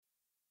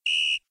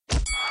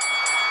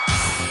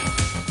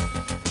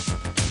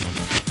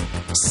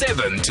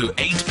7 to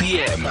 8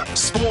 p.m.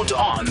 Sport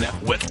On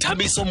with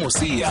Thabiso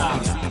Mosia.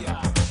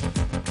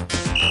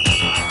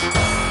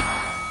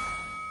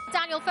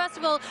 Daniel, first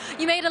of all,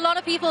 you made a lot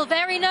of people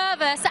very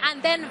nervous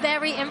and then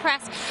very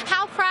impressed.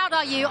 How proud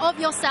are you of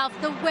yourself,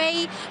 the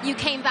way you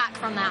came back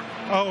from that?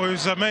 Oh, it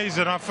was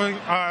amazing. I think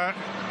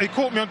it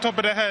caught me on top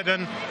of the head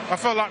and I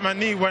felt like my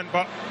knee went,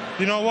 but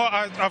you know what?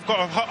 I've got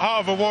a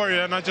heart of a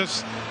warrior, and I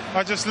just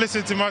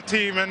listened to my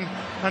team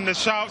and the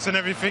shouts and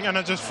everything, and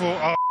I just thought,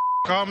 oh,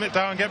 calm it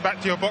down, get back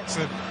to your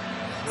boxing.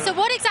 So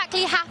what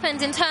exactly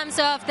happened in terms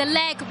of the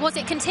leg? Was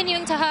it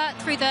continuing to hurt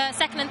through the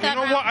second and third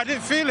round? You know what? I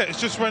didn't feel it.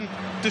 It's just when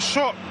the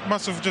shot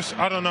must have just,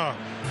 I don't know.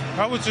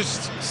 I was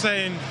just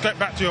saying, get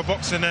back to your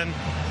boxing and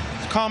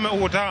calm it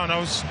all down. I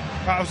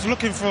was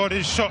looking for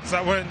these shots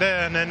that weren't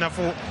there, and then I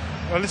thought,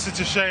 I listened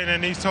to Shane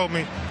and he told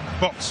me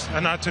box,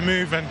 and I had to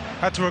move and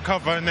had to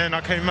recover, and then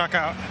I came back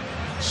out.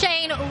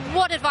 Shane,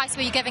 what advice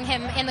were you giving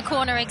him in the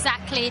corner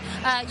exactly?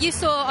 You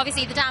saw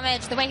obviously the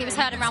damage, the way he was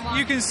hurt in round one.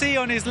 You can see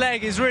on his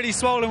leg is really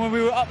swollen. When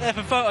we were up there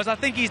for photos, I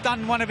think he's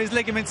done one of his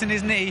ligaments in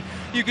his knee.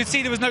 You could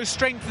see there was no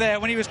strength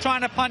there. When he was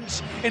trying to punch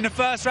in the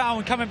first round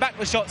and coming back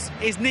with shots,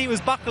 his knee was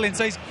buckling.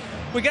 So we're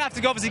going to have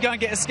to obviously go and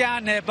get a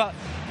scan there, but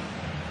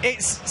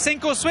it's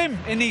sink or swim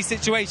in these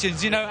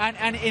situations, you know,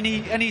 and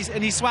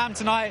he swam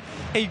tonight.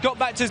 He got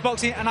back to his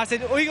boxing, and I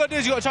said, all you got to do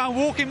is you got to try and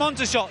walk him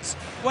onto shots.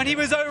 When he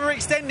was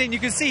overextending, you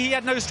could see he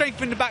had no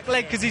strength in the back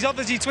leg because he's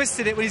obviously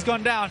twisted it when he's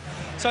gone down.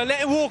 So let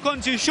him walk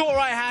onto short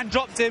right hand,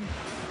 dropped him,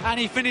 and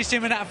he finished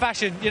him in that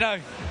fashion, you know.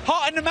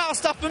 Heart in the mouth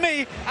stuff for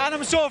me, and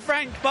I'm sure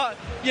Frank, but,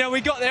 you know,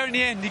 we got there in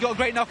the end. He got a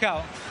great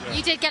knockout.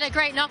 You did get a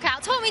great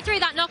knockout. Talk me through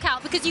that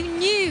knockout, because you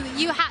knew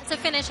you had to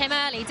finish him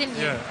early, didn't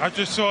you? Yeah, I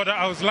just saw that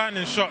I was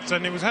landing shots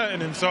and it was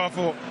hurting him, so I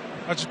thought,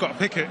 I just got to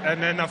pick it.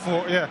 And then I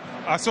thought, yeah,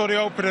 I saw the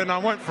opening and I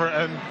went for it,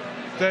 and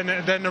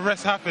then the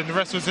rest happened. The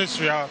rest was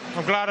history.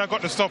 I'm glad I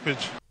got the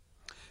stoppage.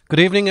 Good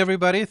evening,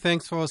 everybody.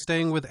 Thanks for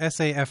staying with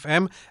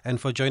SAFM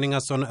and for joining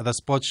us on the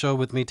Sports Show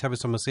with me,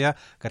 Thabiso Mosia.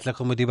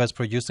 Katlego Modiba is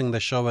producing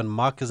the show, and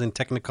Mark is in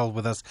technical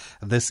with us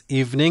this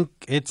evening.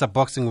 It's a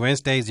Boxing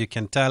Wednesday, as you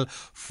can tell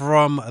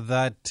from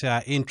that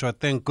intro.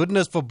 Thank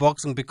goodness for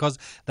boxing, because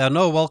there are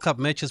no World Cup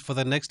matches for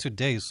the next 2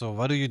 days. So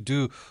what do you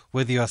do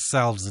with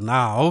yourselves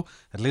now?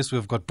 At least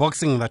we've got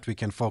boxing that we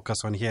can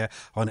focus on here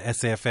on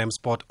SAFM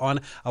Sport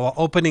On. Our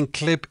opening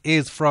clip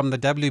is from the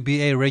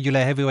WBA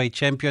regular heavyweight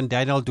champion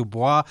Daniel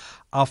Dubois,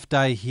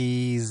 after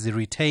he's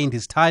retained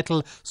his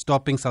title,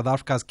 stopping South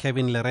Africa's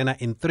Kevin Lerena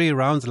in 3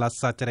 rounds last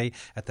Saturday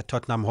at the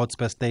Tottenham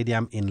Hotspur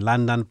Stadium in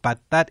London. But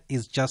that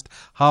is just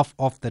half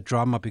of the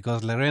drama,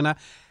 because Lerena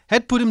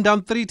had put him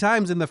down 3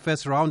 times in the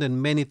first round,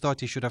 and many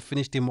thought he should have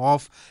finished him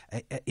off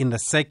in the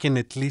second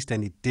at least,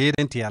 and he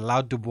didn't. He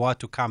allowed Dubois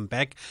to come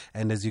back,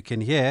 and as you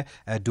can hear,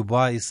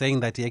 Dubois is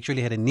saying that he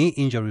actually had a knee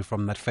injury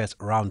from that first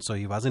round, so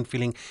he wasn't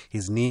feeling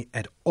his knee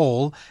at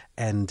all.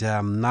 And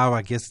now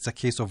I guess it's a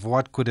case of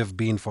what could have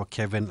been for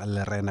Kevin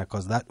Lerena,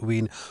 because that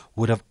win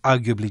would have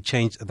arguably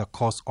changed the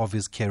course of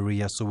his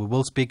career. So we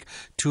will speak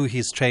to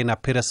his trainer,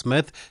 Peter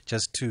Smith,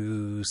 just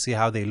to see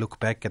how they look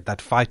back at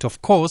that fight.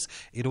 Of course,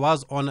 it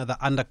was on the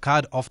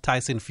undercard of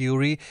Tyson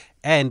Fury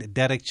and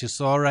Derek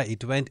Chisora.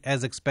 It went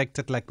as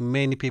expected, like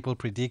many people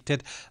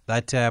predicted,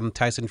 that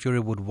Tyson Fury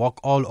would walk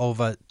all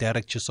over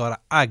Derek Chisora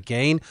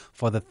again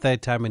for the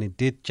 3rd time, and he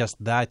did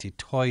just that. He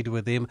toyed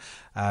with him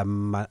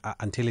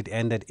until it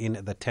ended in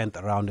the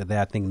 10th round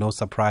there. I think no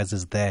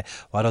surprises there.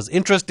 What was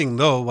interesting,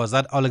 though, was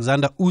that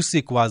Alexander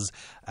Usyk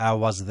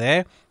was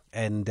there.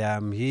 And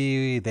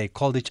they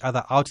called each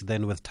other out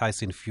then with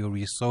Tyson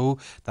Fury. So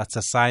that's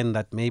a sign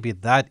that maybe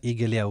that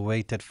eagerly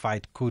awaited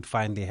fight could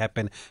finally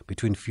happen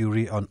between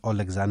Fury and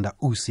Alexander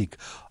Usyk.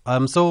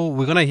 So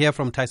we're going to hear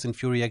from Tyson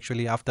Fury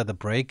actually after the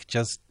break,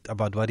 just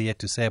about what he had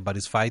to say about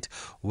his fight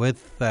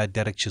with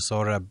Derek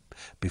Chisora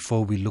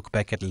before we look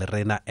back at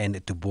Lerena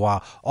and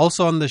Dubois.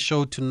 Also on the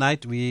show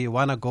tonight, we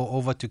want to go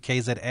over to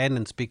KZN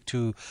and speak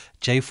to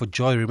Jay for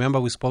Joy. Remember,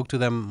 we spoke to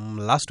them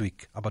last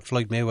week about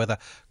Floyd Mayweather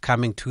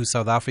coming to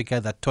South Africa.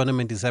 That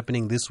tournament is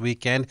happening this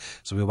weekend.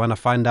 So we want to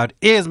find out,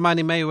 is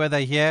Money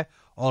Mayweather here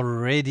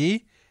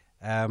already?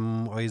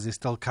 Or is he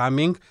still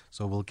coming?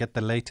 So we'll get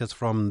the latest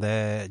from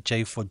the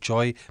J for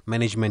Joy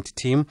management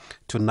team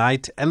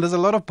tonight. And there's a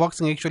lot of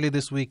boxing actually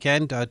this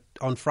weekend.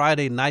 On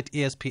Friday night,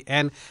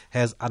 ESPN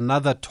has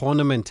another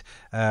tournament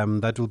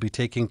that will be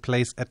taking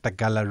place at the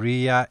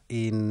Galleria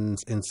in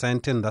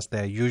Sandton. That's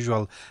their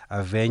usual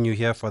venue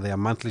here for their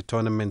monthly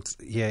tournaments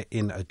here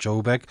in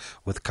Joburg,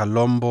 with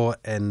Colombo,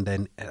 and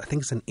then I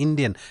think it's an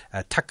Indian,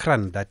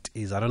 Takran, that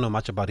is, I don't know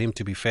much about him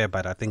to be fair,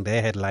 but I think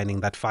they're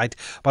headlining that fight.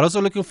 But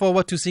also looking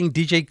forward to seeing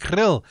DJ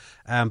Krill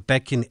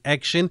back in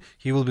action.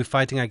 He will be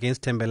fighting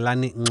against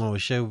Tembelani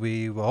Ngoshe.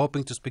 We were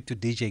hoping to speak to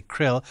DJ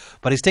Krill,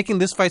 but he's taking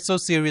this fight so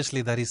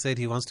seriously that he said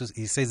he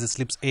says he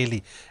sleeps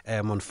early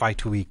on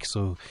fight week,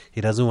 so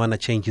he doesn't want to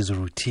change his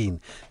routine.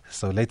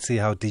 So let's see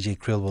how DJ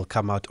Krill will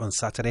come out on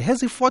Saturday.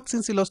 Has he fought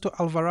since he lost to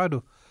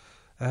Alvarado?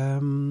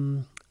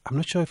 I'm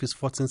not sure if he's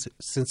fought since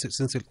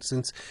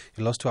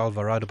he lost to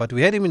Alvarado, but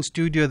we had him in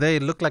studio there.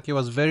 It looked like he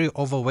was very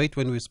overweight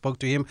when we spoke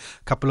to him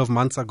a couple of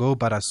months ago,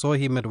 but I saw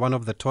him at one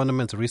of the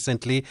tournaments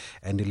recently,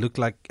 and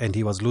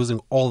he was losing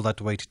all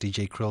that weight,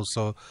 DJ Krill.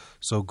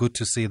 So good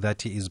to see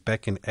that he is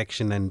back in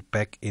action and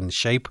back in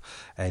shape,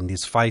 and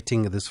he's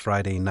fighting this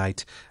Friday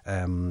night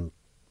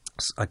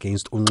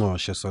against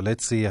Ungqoshe. So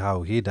let's see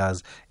how he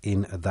does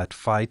in that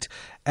fight.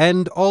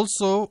 And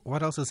also,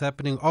 what else is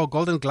happening? Oh,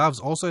 Golden Gloves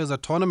also is a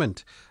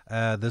tournament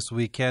this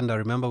weekend. I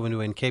remember when we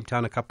were in Cape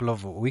Town a couple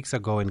of weeks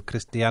ago, and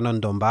Cristiano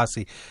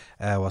Ndombasi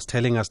was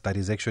telling us that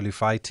he's actually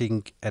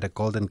fighting at a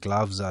Golden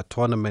Gloves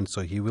tournament.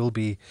 So he will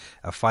be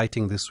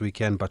fighting this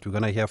weekend. But we're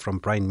going to hear from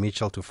Brian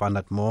Mitchell to find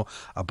out more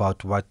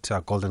about what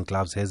Golden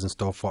Gloves has in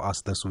store for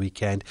us this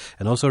weekend.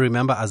 And also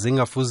remember,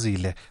 Azinga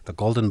Fuzile, the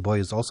Golden Boy,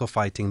 is also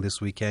fighting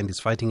this weekend. He's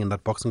fighting in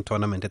that boxing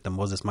tournament at the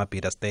Moses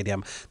Mabhida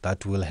Stadium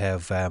that will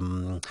have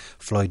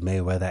Floyd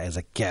Mayweather as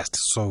a guest.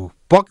 So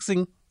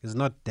boxing is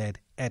not dead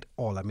at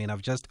all. I mean,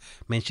 I've just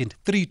mentioned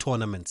 3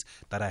 tournaments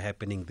that are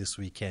happening this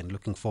weekend.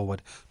 Looking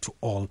forward to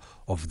all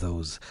of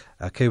those.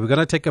 Okay, we're going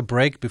to take a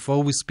break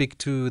before we speak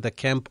to the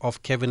camp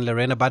of Kevin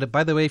Lerena. But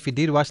by the way, if you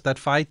did watch that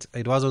fight,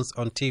 it was on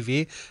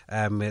TV.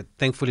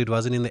 Thankfully, it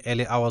wasn't in the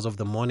early hours of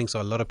the morning,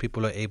 so a lot of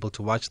people are able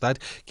to watch that.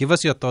 Give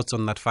us your thoughts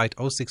on that fight.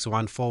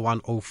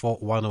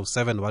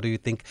 061-4104-107. What do you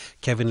think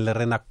Kevin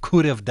Lerena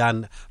could have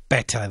done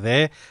better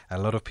there? A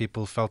lot of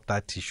people felt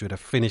that he should have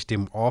finished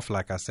him off,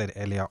 like I said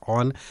earlier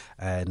on.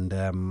 And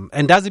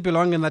does he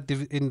belong in that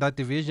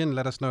division?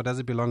 Let us know. Does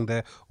he belong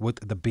there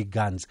with the big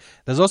guns?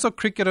 There's also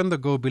cricket on the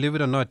go, believe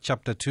it or not.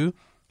 Chapter 2,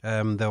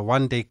 the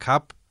One-Day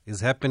Cup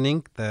is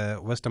happening. The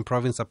Western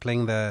Province are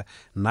playing the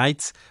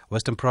Knights.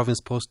 Western Province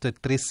posted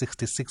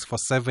 366 for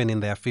 7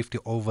 in their 50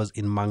 overs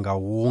in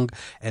Mangaung,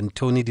 and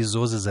Tony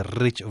Dizo's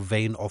rich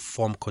vein of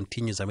form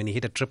continues. I mean, he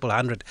hit a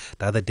 100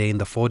 the other day in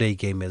the 4-day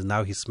game, and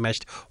now he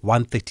smashed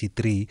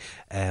 133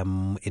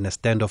 in a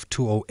stand of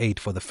 208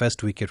 for the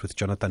first wicket with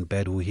Jonathan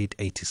Baird, who hit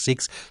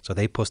 86. So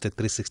they posted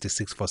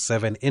 366 for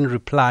 7. In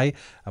reply,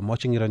 I'm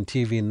watching it on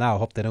TV now.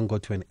 Hope they don't go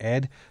to an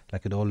ad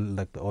like they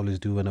always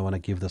do when I want to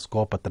give the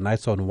score. But the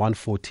Knights are on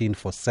 114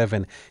 for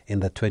 7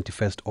 in the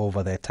 21st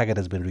over. Their target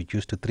has been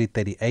reduced to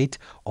 338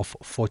 of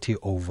 40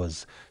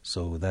 overs.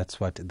 So that's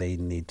what they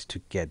need to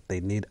get. They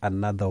need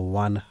another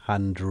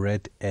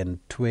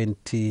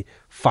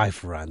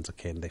 125 runs.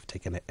 Okay, and they've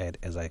taken an ad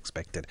as I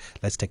expected.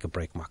 Let's take a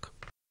break, Mark.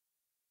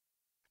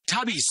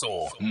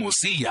 Thabiso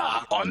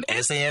Mosia on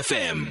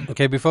SAFM.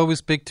 Okay, before we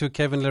speak to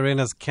Kevin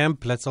Lerena's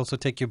camp, let's also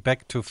take you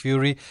back to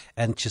Fury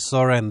and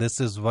Chisora, and this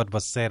is what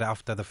was said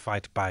after the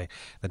fight by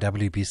the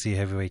WBC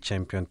heavyweight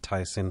champion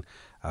Tyson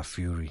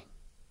Fury.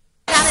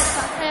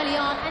 Early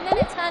on, and then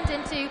it turned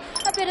into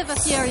a bit of a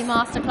Fury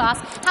masterclass.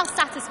 How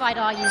satisfied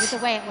are you with the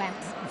way it went?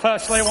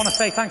 Firstly, I want to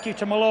say thank you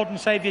to my Lord and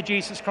Saviour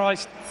Jesus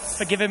Christ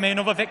for giving me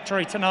another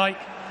victory tonight.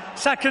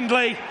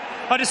 Secondly,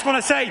 I just want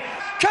to say,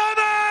 come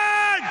on!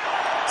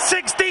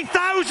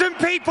 60,000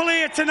 people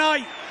here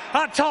tonight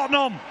at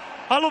Tottenham.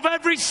 I love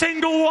every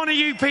single one of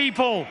you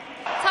people.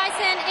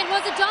 Tyson, it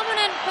was a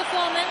dominant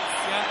performance.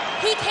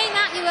 Yeah. He came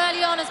at you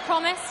early on as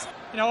promised.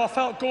 You know, I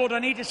felt good. I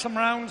needed some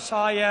rounds.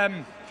 I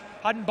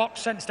hadn't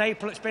boxed since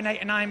April. It's been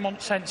 8 or 9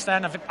 months since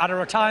then. I've had a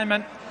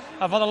retirement.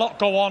 I've had a lot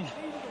go on.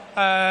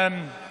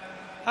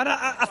 And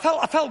I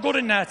felt good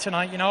in there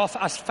tonight. You know,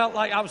 I felt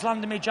like I was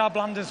landing my jab,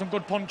 landing some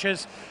good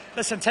punches.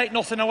 Listen, take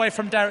nothing away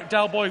from Derek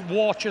Delboy,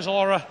 War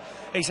Chisora.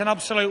 He's an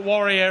absolute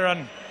warrior,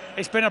 and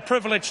it's been a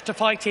privilege to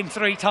fight him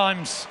 3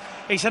 times.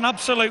 He's an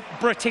absolute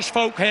British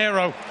folk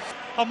hero.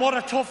 And what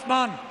a tough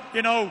man.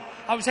 You know,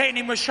 I was hitting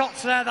him with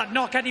shots there that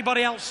knock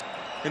anybody else.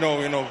 You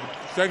know,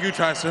 thank you,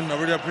 Tyson. I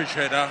really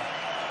appreciate that.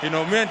 You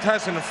know, me and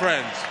Tyson are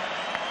friends.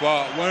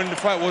 But when the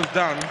fight was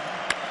done,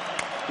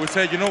 we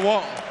said, you know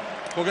what?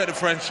 Forget the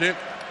friendship.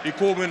 He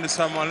called me in the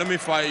summer, let me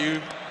fight you.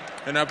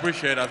 And I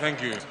appreciate that,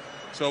 thank you.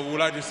 So we'd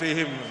like to see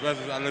him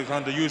versus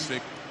Alexander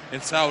Usyk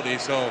in Saudi.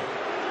 So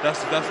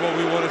that's what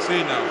we want to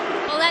see now.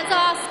 Well, let's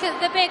ask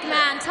the big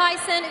man.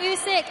 Tyson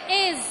Usyk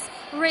is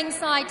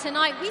ringside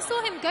tonight. We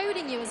saw him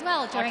goading you as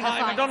well during the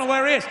fight. I don't know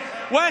where he is.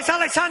 Where's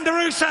Alexander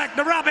Usyk,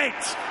 the rabbit?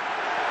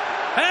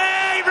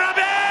 Hey,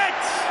 rabbit!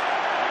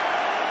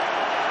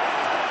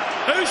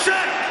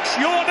 Usyk,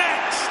 you're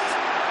next.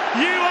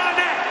 You are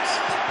next.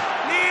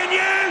 Me and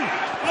you.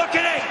 Look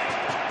at it.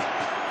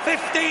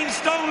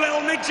 15-stone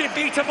little midget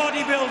beat a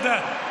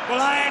bodybuilder.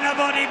 Well, I ain't a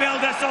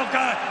bodybuilder,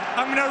 sucker.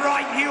 I'm going to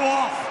write you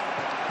off.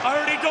 I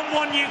already done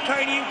one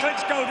Ukrainian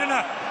Klitschko, didn't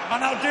I?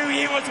 And I'll do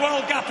you as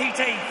well, gappy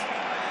teeth.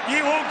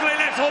 You ugly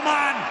little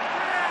man.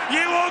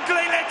 You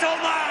ugly little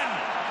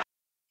man.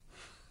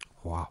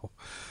 Wow.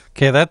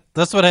 Okay,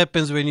 that's what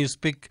happens when you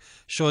speak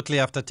shortly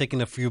after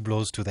taking a few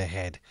blows to the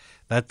head.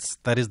 That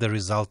is the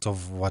result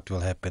of what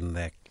will happen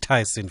there.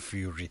 Tyson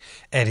Fury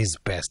at his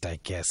best, I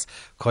guess,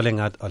 calling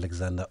out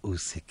Alexander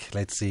Usyk.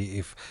 Let's see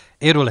if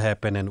it will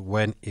happen and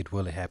when it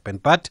will happen.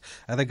 But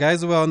the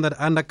guys who were on that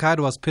undercard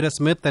was Peter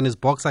Smith and his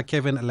boxer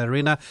Kevin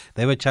Lerena.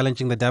 They were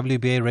challenging the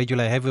WBA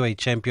regular heavyweight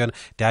champion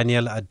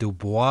Daniel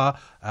Dubois,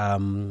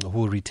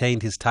 who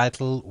retained his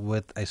title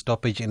with a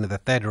stoppage in the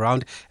third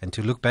round. And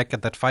to look back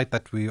at that fight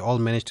that we all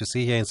managed to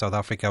see here in South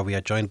Africa, we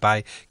are joined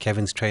by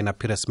Kevin's trainer,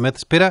 Peter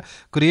Smith. Peter,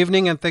 good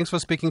evening and thanks for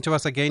speaking to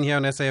us again here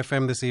on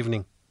SAFM this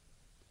evening.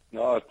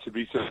 No,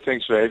 Tabisa,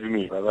 thanks for having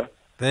me, brother.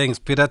 Thanks,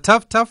 Peter.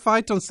 Tough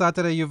fight on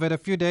Saturday. You've had a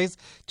few days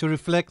to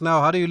reflect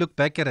now. How do you look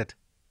back at it?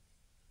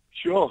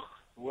 Sure.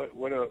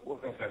 What an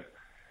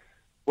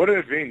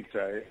event,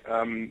 eh?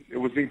 It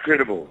was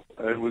incredible.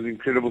 It was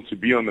incredible to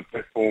be on the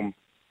platform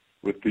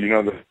with we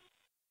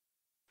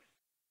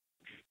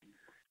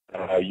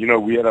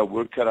had our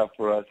work cut up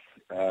for us.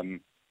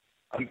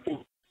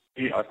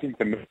 Unfortunately, I think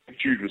the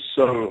magnitude was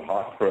so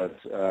high for us.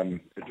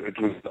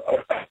 It was,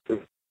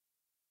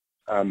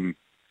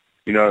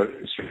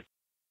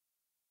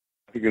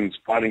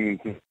 fighting.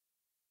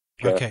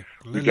 Okay,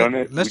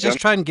 let's just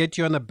try and get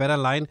you on a better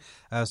line.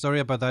 Sorry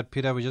about that,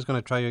 Peter. We're just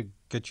going to try to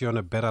get you on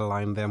a better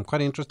line there. I'm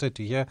quite interested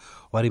to hear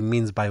what it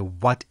means by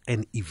what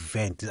an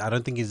event. I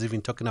don't think he's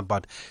even talking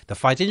about the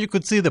fight. And you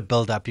could see the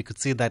build-up. You could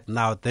see that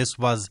now this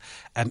was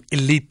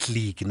elite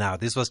league now.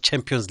 This was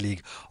Champions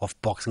League of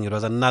boxing. It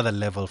was another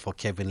level for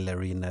Kevin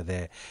Lerena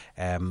there.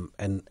 And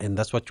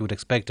that's what you would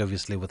expect,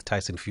 obviously, with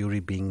Tyson Fury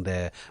being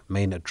the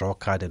main draw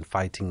card and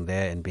fighting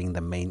there and being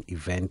the main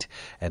event.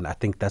 And I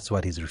think that's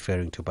what he's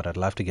referring to. But I'd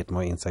love to get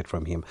more insight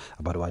from him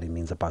about what he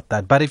means about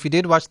that. But if you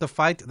did watch the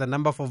fight, the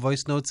number for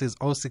voice notes is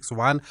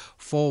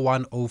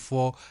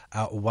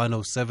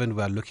 061-4104-107.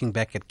 We are looking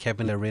back at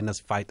Kevin Lerena's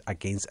fight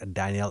against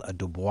Daniel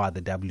Dubois,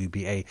 the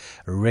WBA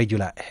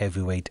regular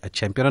heavyweight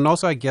champion. And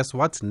also, I guess,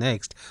 what's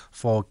next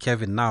for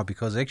Kevin now?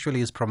 Because actually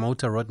his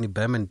promoter, Rodney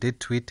Berman,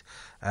 did tweet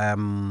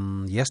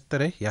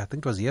yesterday. Yeah, I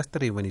think it was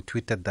yesterday when he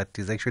tweeted that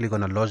he's actually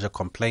going to lodge a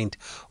complaint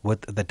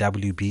with the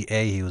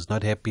WBA. He was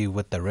not happy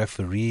with the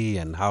referee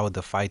and how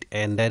the fight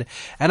ended.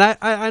 And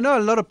I know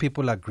a lot of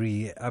people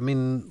agree. I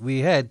mean,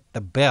 we heard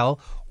the bell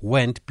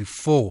went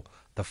before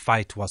the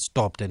fight was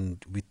stopped,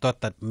 and we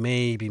thought that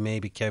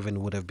maybe Kevin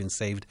would have been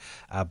saved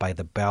by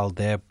the bell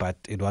there, but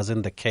it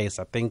wasn't the case.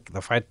 I think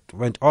the fight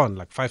went on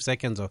like 5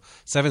 seconds or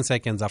 7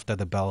 seconds after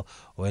the bell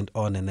went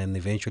on, and then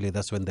eventually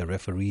that's when the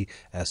referee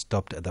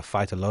stopped the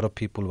fight. A lot of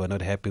people were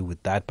not happy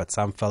with that, but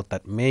some felt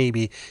that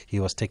maybe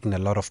he was taking a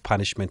lot of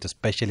punishment,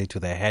 especially to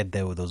the head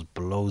there with those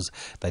blows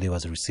that he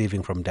was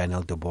receiving from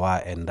Daniel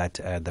Dubois, and that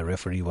the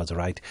referee was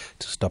right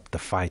to stop the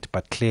fight.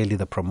 But clearly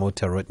the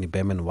promoter, Rodney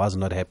Berman, was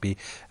not happy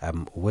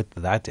with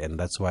that, and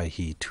that's why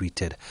he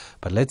tweeted.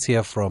 But let's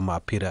hear from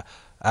Peter.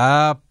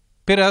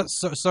 Peter,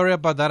 sorry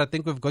about that. I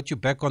think we've got you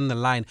back on the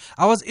line.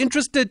 I was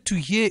interested to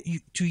hear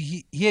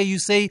you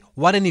say,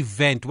 what an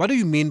event. What do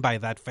you mean by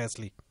that,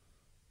 firstly?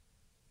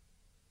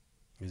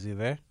 Is he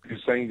there? You're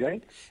saying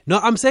that? No,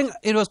 I'm saying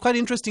it was quite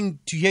interesting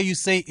to hear you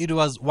say it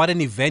was what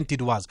an event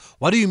it was.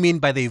 What do you mean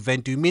by the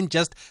event? Do you mean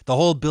just the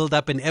whole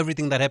build-up and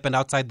everything that happened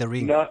outside the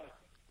ring? No,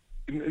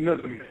 the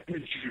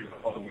magnitude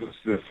of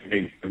the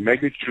thing, the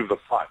magnitude of the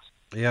fight.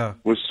 Yeah,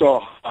 was so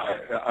high.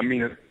 I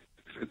mean,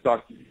 it's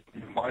like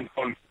mind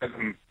can't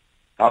fathom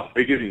how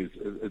big it is.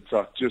 It's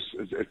like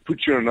it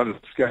puts you on another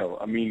scale.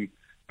 I mean,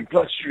 and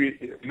plus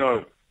Kevin and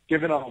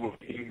I were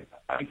in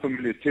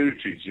unfamiliar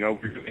territories. We were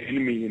the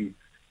enemy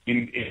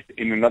in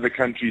another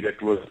country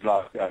that was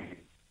like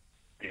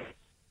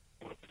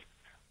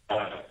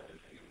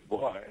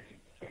why?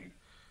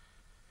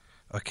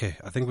 Okay,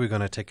 I think we're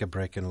going to take a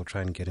break and we'll try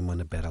and get him on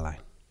a better line.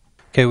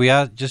 Okay, we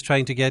are just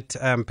trying to get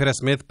Peter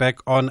Smith back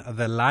on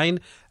the line,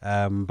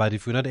 but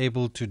if we're not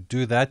able to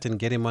do that and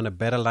get him on a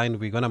better line,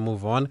 we're going to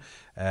move on.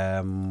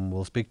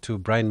 We'll speak to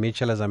Brian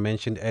Mitchell, as I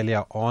mentioned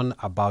earlier on,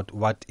 about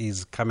what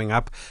is coming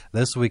up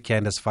this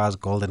weekend as far as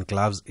Golden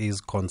Gloves is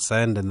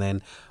concerned, and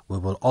then we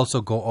will also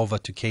go over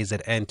to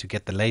KZN to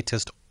get the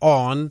latest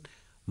on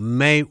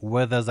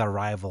Mayweather's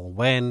arrival.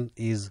 When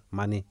is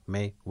Money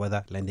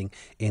Mayweather landing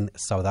in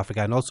South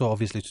Africa? And also,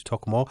 obviously, to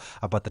talk more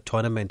about the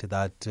tournament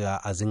that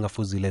Azinga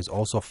Fuzile is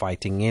also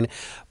fighting in.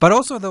 But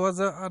also, there was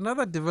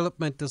another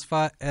development as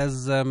far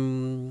as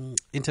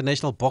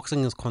international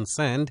boxing is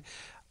concerned.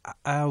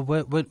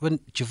 When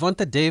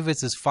Gervonta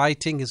Davis is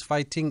fighting, he's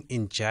fighting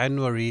in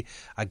January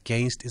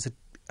against,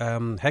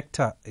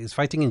 Hector? He's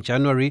fighting in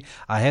January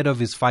ahead of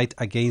his fight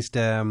against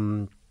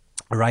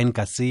Ryan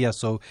Garcia.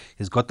 So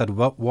he's got that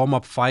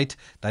warm-up fight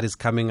that is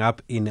coming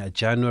up in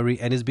January,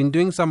 and he's been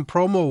doing some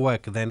promo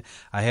work then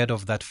ahead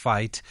of that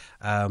fight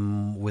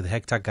with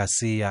Hector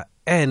Garcia,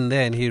 and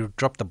then he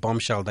dropped the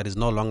bombshell that is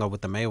no longer with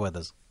the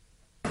Mayweathers.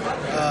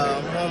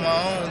 I'm on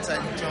my own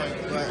type of joint,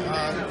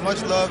 but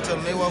much love to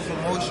Mayweather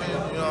Promotion, you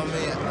know what I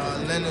mean,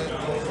 Leonard,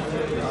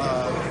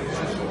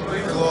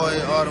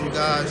 Floyd, all them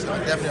guys. I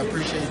definitely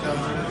appreciate them,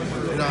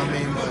 you know what I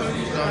mean, but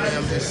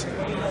I'm just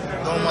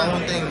doing my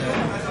own thing now, you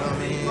know what I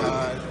mean.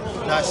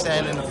 Not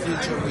saying in the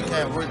future we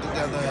can't work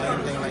together or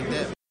anything like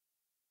that.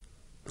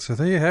 So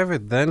there you have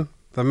it then.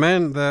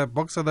 The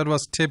boxer that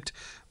was tipped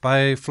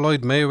by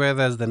Floyd Mayweather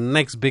as the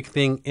next big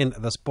thing in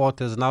the sport,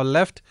 has now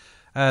left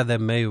the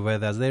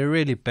Mayweathers. They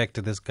really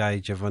backed this guy,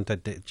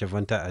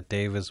 Gervonta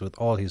Davis, with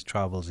all his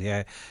troubles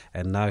here,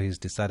 and now he's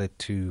decided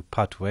to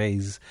part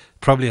ways.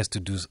 It probably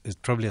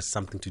has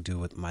something to do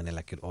with money,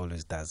 like it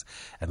always does.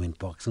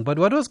 Boxing. But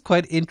what was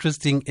quite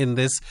interesting in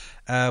this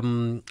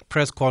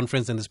press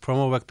conference and this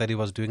promo work that he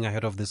was doing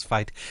ahead of this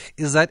fight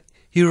is that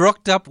he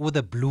rocked up with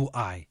a blue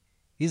eye.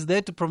 He's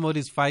there to promote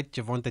his fight,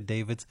 Gervonta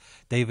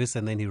Davis,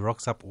 and then he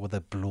rocks up with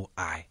a blue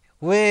eye.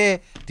 Where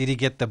did he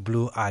get the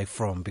blue eye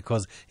from?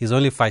 Because he's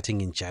only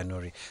fighting in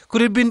January.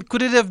 Could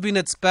it have been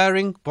at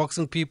sparring,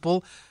 boxing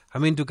people?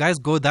 Do guys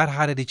go that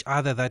hard at each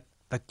other that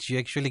you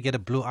actually get a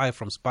blue eye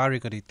from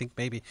sparring? Or do you think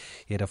maybe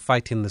he had a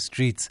fight in the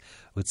streets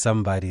with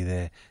somebody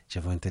there?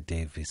 Gervonta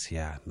Davis,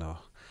 yeah, no.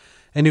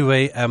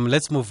 Anyway,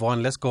 let's move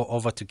on. Let's go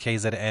over to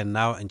KZN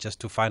now and just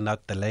to find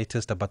out the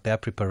latest about their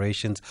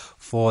preparations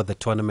for the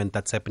tournament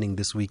that's happening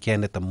this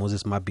weekend at the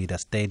Moses Mabhida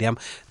Stadium.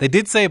 They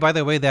did say, by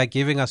the way, they are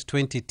giving us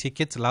 20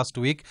 tickets last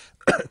week.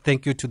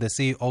 Thank you to the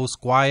CEO,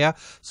 Squire.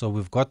 So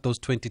we've got those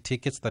 20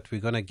 tickets that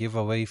we're going to give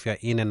away if you're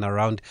in and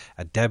around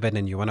Durban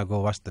and you want to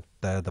go watch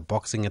the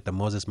boxing at the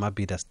Moses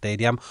Mabhida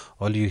Stadium.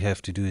 All you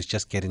have to do is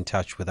just get in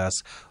touch with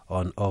us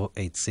on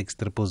 086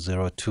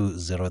 000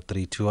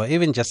 2032, or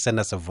even just send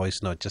us a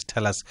voice note. Just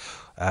tell us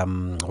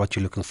what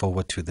you're looking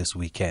forward to this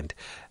weekend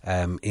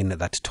in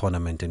that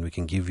tournament, and we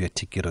can give you a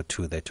ticket or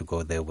two there to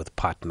go there with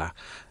partner.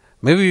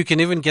 Maybe you can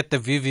even get the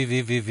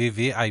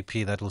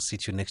VIP that will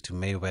sit you next to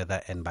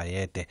Mayweather and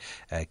Bayete,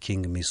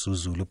 King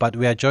Misuzulu. But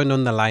we are joined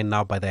on the line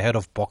now by the head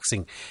of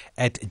boxing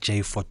at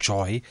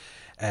J4Joy,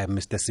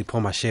 Mr.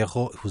 Sipho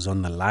Mashego, who's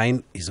on the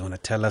line. He's going to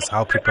tell us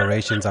how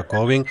preparations are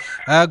going.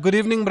 Good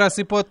evening, Bra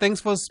Sipho. Thanks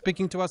for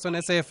speaking to us on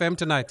SAFM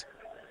tonight.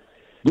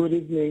 Good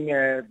evening,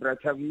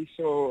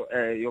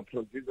 Brataviso, your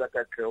producer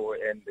Kakao,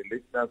 and the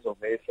listeners of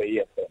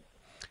SAFM.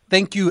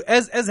 Thank you.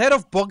 As head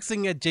of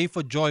boxing at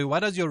J4Joy,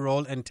 what does your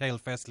role entail,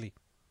 firstly?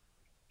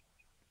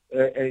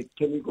 Can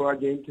you go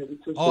again?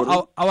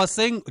 I was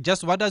saying,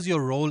 just what does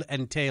your role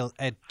entail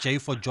at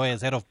J4Joy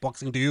as head of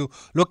boxing? Do you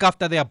look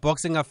after their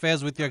boxing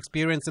affairs with your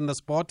experience in the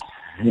sport?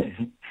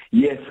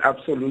 Yes,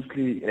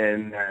 absolutely.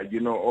 And,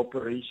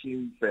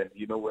 operations, and,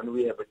 when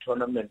we have a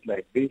tournament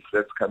like this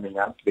that's coming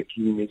up, the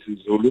King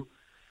Misuzulu,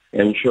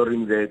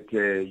 ensuring that,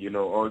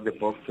 all the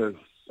boxers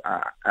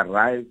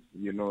arrive,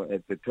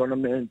 at the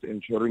tournament,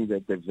 ensuring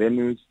that the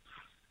venues,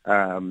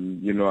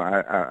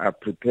 are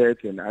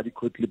prepared and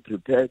adequately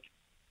prepared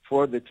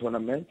for the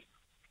tournament,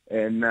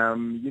 and,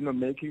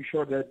 making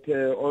sure that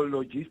all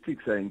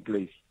logistics are in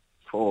place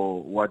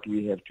for what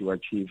we have to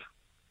achieve.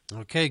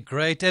 Okay,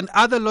 great. And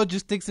other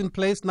logistics in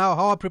place now?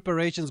 How are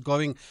preparations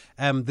going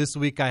this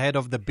week ahead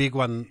of the big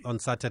one on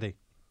Saturday?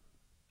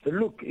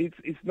 Look,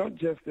 it's not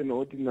just an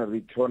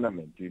ordinary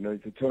tournament.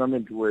 It's a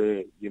tournament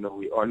where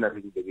we're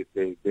honoring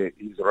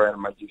His Royal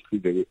Majesty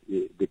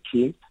the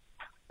King.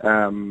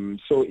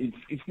 So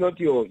it's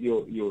not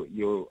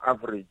your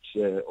average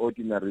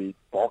ordinary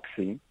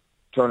boxing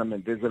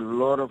tournament. There's a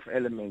lot of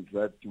elements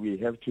that we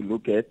have to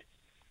look at.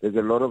 There's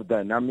a lot of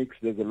dynamics.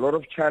 There's a lot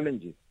of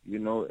challenges.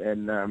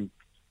 And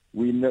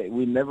we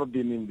never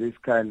been in this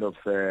kind of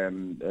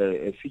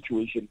a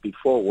situation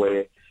before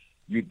where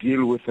you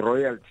deal with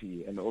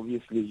royalty, and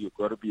obviously you've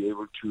got to be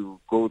able to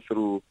go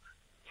through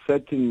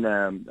certain,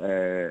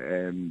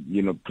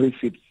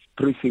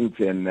 precincts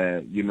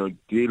and,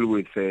 deal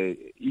with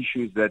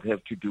issues that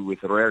have to do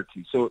with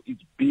royalty. So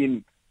it's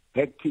been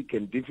hectic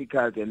and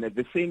difficult, and at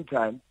the same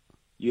time,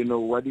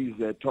 what is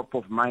top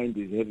of mind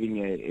is having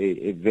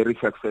a very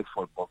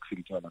successful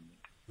boxing tournament.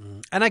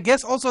 And I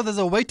guess also there's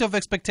a weight of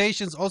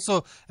expectations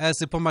also,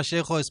 Sipho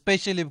Mashego,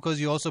 especially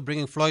because you're also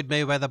bringing Floyd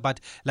Mayweather, but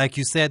like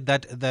you said,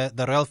 that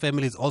the royal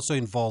family is also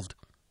involved.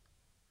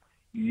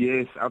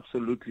 Yes,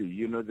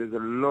 absolutely. There's a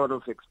lot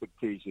of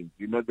expectations.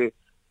 This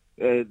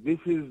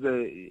is,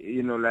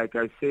 like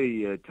I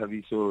say,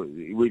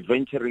 Taviso, we're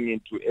venturing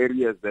into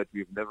areas that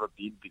we've never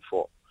been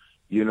before,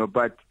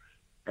 but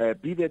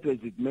be that as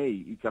it may,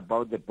 it's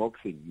about the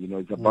boxing.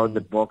 It's about the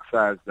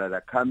boxers that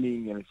are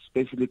coming, and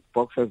especially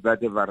boxers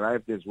that have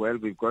arrived as well.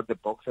 We've got the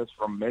boxers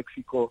from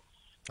Mexico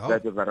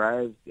that have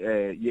arrived.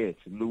 Yes,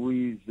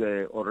 Luis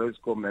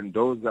Orozco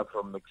Mendoza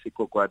from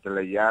Mexico,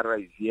 Guadalajara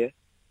is here.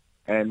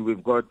 And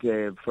we've got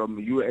from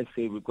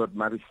USA, we've got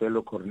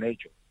Maricelo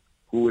Cornejo,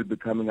 who will be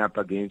coming up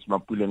against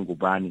Mapule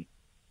Ngubane.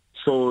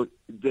 So,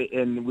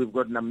 and we've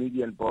got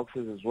Namibian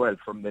boxers as well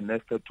from the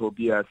Nestor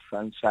Tobias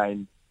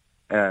Sunshine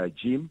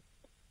gym.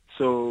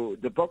 So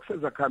the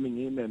boxers are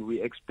coming in, and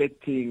we're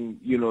expecting,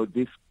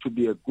 this to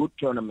be a good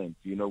tournament.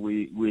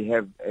 We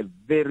have a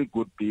very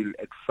good bill,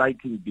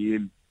 exciting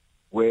bill,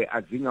 where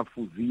Azinga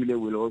Fuzile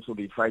will also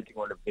be fighting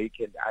on a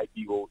vacant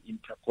IBO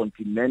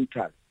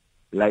Intercontinental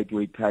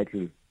lightweight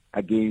title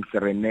against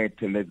René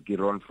Teles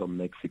Giron from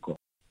Mexico.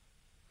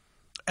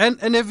 And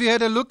have you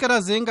had a look at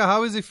Azinga?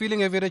 How is he feeling?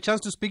 Have you had a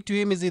chance to speak to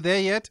him? Is he there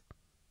yet?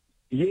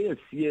 Yes.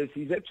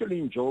 He's actually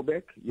in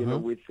Joburg,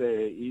 with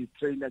his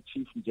trainer,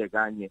 Chief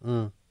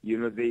Njeganye. You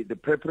know, the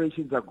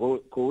preparations are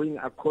going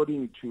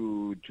according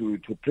to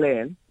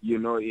plan. You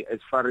know, as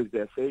far as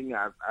they're saying,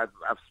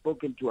 I've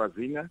spoken to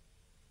Azinga.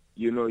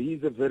 You know,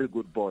 he's a very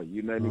good boy.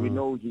 You know, and we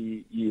know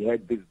he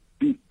had this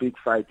big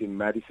fight in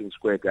Madison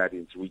Square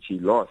Gardens, which he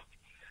lost.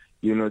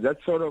 You know, that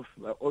sort of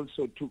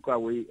also took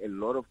away a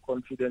lot of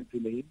confidence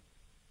in him.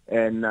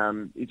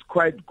 And it's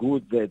quite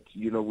good that,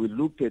 you know, we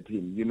looked at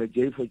him. You know,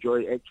 Jay for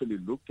Joy actually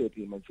looked at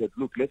him and said,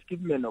 look, let's give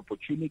him an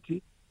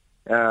opportunity.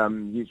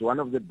 He's one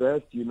of the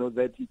best, you know,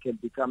 that he can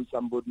become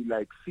somebody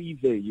like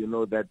Sive, you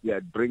know, that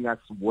bring us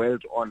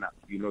world honor.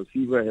 You know,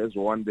 Sive has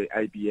won the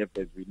IBF,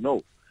 as we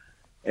know.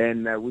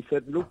 And we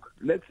said, look,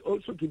 let's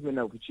also give him an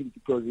opportunity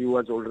because he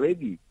was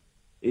already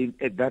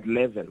at that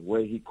level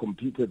where he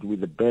competed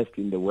with the best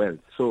in the world.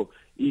 So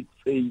it's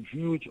a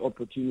huge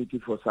opportunity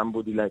for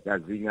somebody like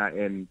Azinga,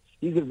 and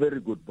he's a very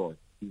good boy.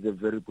 He's a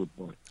very good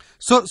boy.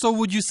 So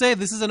would you say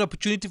this is an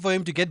opportunity for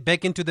him to get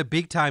back into the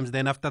big times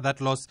then after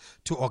that loss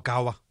to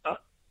Ogawa?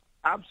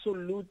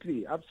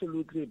 Absolutely,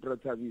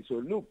 Bratavi. So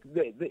look,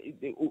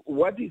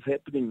 what is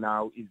happening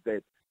now is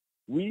that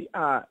we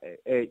are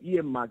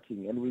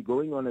earmarking and we're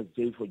going on as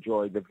Jay for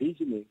Joy. The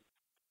vision is,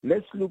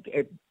 let's look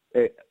at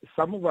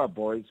some of our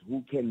boys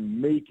who can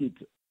make it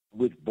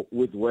with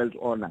world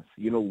honors,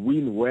 you know,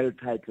 win world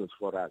titles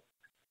for us.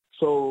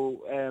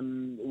 So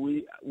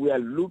we are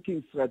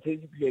looking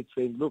strategically at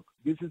saying, look,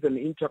 this is an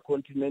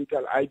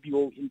intercontinental,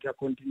 IBO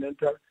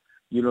intercontinental,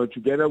 you know,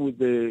 together with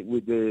the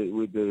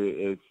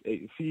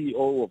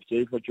CEO of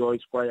Jay for Joy,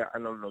 Squire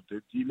Arnold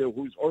Nototile,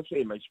 who is also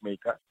a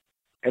matchmaker.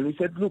 And we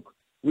said, look,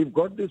 we've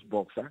got this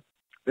boxer.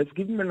 Let's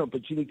give him an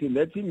opportunity.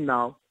 Let him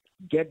now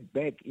get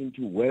back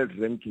into world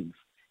rankings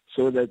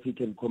so that he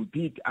can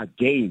compete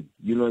again,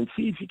 you know, and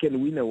see if he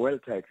can win a world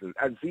title.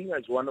 Azinga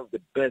is one of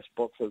the best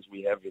boxers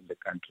we have in the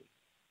country.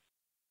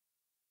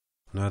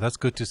 No, that's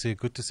good to see.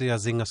 Good to see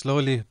Azinga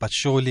slowly but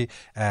surely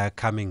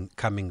coming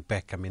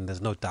back. I mean, there's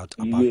no doubt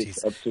about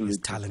his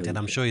talent, and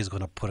I'm sure he's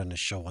going to put on a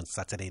show on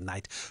Saturday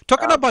night.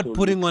 Talking about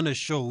putting on a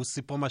show,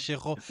 Sipho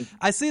Mashego,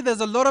 I see there's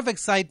a lot of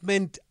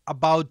excitement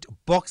about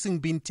boxing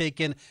being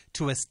taken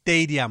to a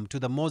stadium, to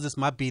the Moses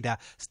Mabhida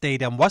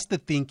Stadium. What's the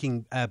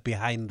thinking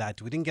behind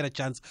that? We didn't get a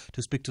chance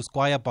to speak to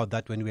Squire about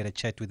that when we had a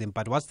chat with him,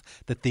 but what's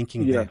the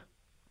thinking there?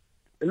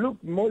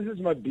 Look, Moses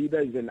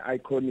Mabhida is an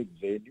iconic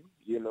venue.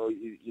 You know,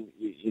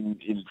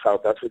 in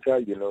South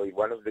Africa, you know,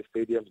 one of the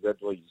stadiums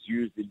that was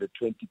used in the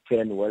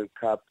 2010 World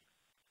Cup.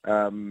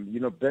 You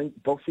know,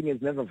 boxing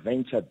has never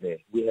ventured there.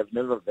 We have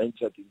never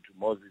ventured into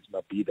Moses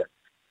Mabhida.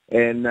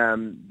 And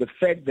the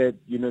fact that,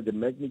 you know, the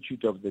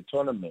magnitude of the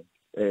tournament,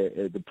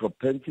 the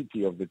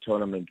propensity of the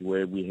tournament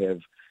where we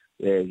have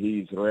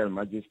His Royal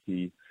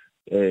Majesty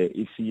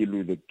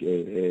Isilu,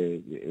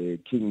 the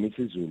King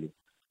Misizulu,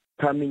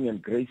 coming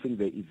and gracing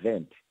the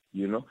event,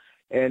 you know.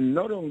 And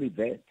not only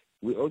that,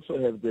 we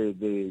also have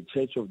the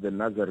Church of the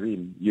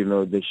Nazarene, you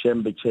know, the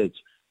Shembe Church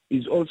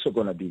is also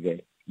going to be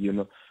there, you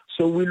know.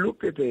 So we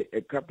look at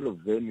a couple of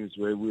venues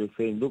where we're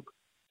saying, look,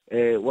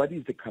 what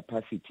is the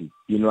capacity?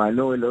 You know, I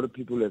know a lot of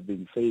people have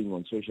been saying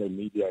on social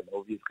media and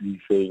obviously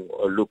saying,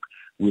 oh, look,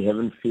 we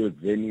haven't filled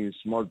venues.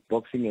 Small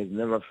boxing has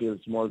never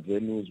filled small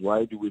venues.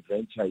 Why do we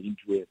venture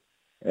into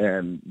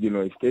you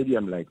know, a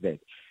stadium like that?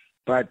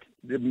 But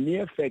the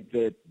mere fact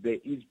that there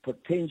is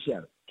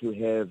potential to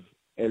have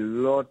a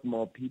lot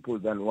more people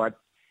than what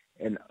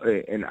an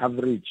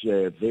average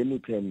venue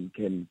can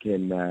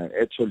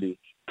actually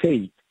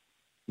take.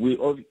 We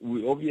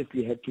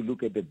obviously had to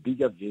look at the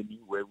bigger venue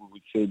where we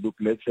would say, look,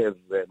 let's have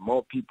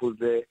more people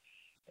there,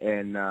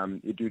 and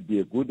it would be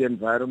a good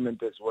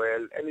environment as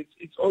well. And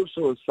it's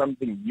also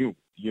something new,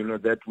 you know,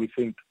 that we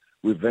think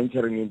we're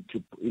venturing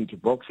into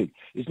boxing.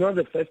 It's not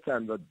the first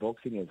time that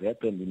boxing has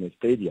happened in a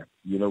stadium.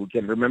 You know, we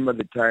can remember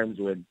the times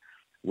when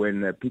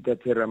Peter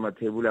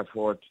Matebula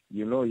fought,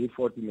 you know, he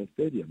fought in a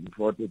stadium. He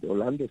fought at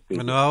Orlando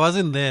Stadium. No, I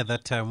wasn't there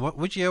that time.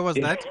 Which year was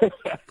that?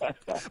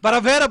 But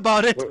I've heard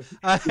about it.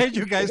 I heard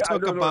you guys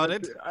talk about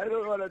it. I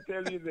don't want to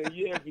tell you the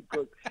year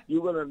because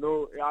you're going to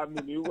know, I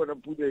mean, you're going to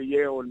put a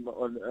year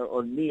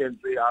on me and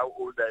say how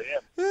old I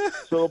am.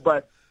 So,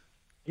 but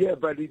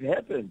it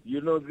happened.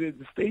 You know, the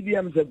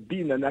stadiums have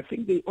been, and I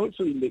think they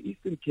also in the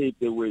Eastern Cape,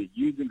 they were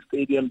using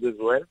stadiums as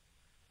well.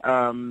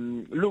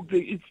 Look,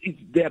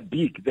 they're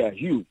big, they're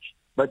huge.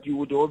 But you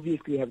would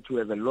obviously have to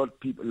have a lot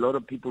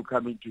of people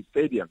coming to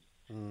stadiums.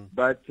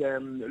 But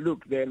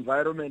look, the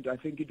environment, I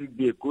think it would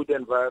be a good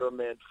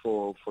environment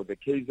for the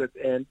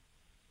KZN,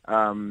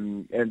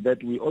 and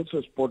that we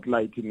also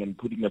spotlighting and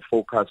putting a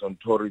focus on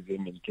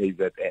tourism in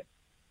KZN.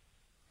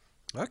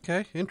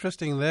 Okay,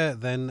 interesting there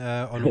then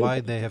on why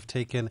they have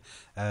taken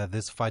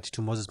this fight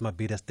to Moses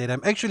Mabhida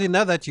Stadium. Actually,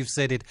 now that you've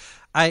said it,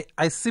 I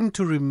seem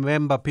to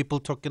remember people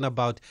talking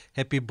about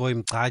Happy Boy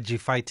Mqhaji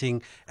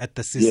fighting at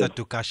the Sisa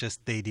Tukashe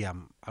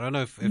Stadium. I don't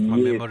know if my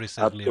memory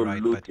serves me right,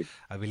 but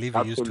I believe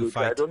he used to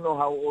fight. I don't know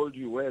how old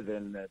you were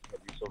then,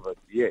 but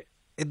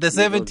In the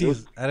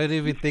 70s, I don't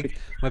even think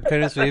my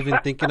parents were even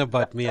thinking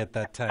about me at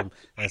that time,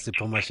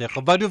 Sipho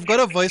Mashego. But we've got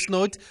a voice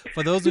note.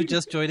 For those who are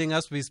just joining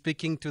us, we're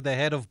speaking to the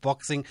head of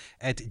boxing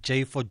at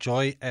J for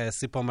Joy,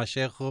 Sipho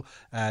Mashego,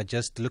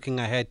 just looking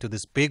ahead to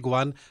this big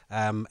one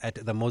at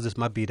the Moses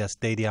Mabhida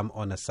Stadium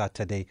on a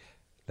Saturday.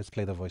 Let's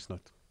play the voice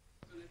note.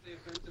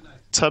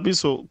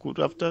 Thabiso,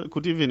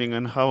 good evening,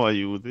 and how are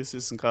you? This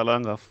is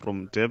Nkalanga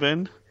from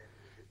Durban.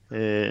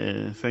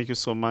 Thank you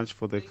so much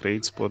for the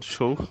great sport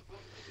show.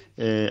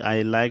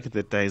 I like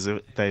the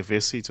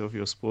diversity of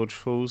your sport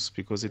shows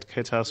because it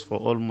caters for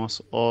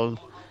almost all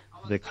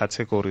the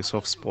categories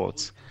of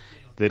sports.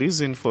 The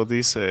reason for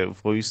this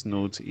voice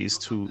note is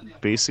to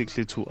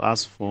basically to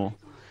ask for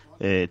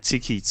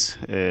tickets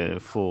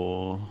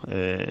for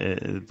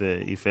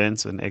the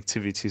events and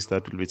activities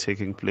that will be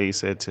taking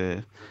place at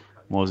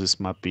Moses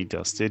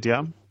Mabhida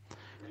Stadium.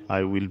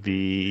 I will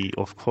be,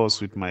 of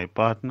course, with my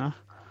partner.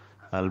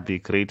 I'll be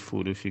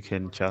grateful if you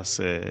can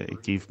just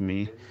give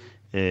me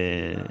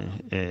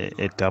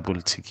a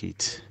double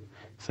ticket.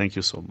 Thank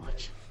you so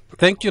much.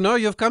 Thank you. No,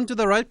 you've come to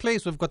the right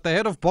place. We've got the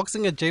head of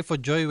boxing at J for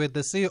Joy with the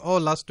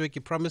CEO last week. He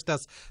promised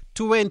us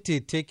 20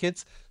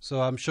 tickets.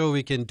 So I'm sure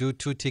we can do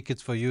 2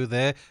 tickets for you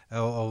there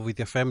or with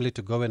your family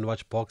to go and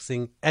watch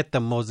boxing at the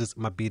Moses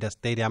Mabhida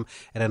Stadium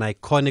at an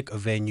iconic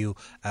venue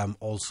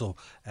also.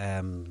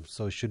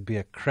 So it should be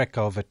a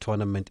cracker of a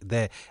tournament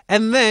there.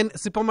 And then,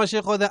 Sipho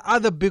Mashego, the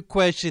other big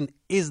question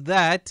is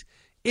that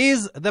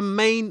is the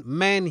main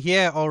man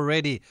here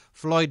already?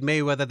 Floyd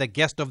Mayweather, the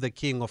guest of the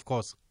king, of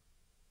course.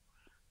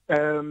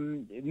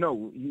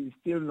 No, he's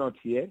still not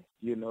here.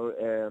 You know,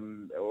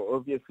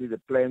 obviously the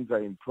plans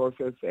are in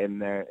process,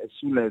 and as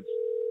soon as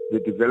the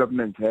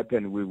developments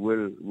happen, we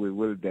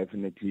will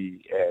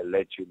definitely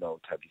let you know,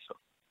 Thabiso.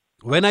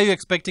 When are you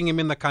expecting him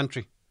in the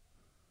country?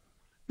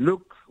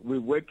 Look,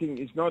 we're working.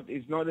 It's not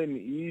an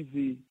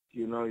easy.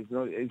 You know, it's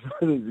not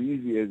as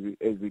easy as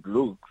it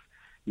looks.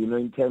 You know,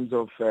 in terms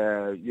of,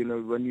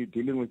 when you're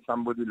dealing with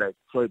somebody like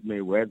Floyd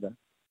Mayweather,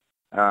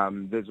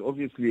 there's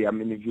obviously, I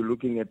mean, if you're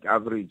looking at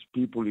average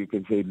people, you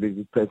can say this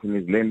person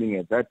is landing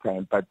at that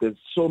time, but there's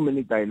so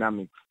many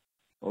dynamics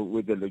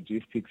with the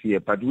logistics here.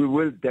 But we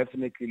will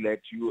definitely let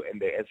you and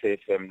the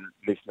SAFM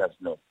listeners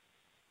know.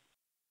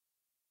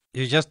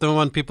 You just don't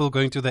want people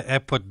going to the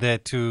airport there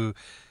to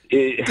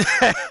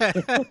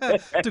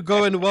to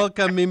go and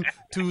welcome him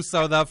to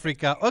South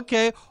Africa.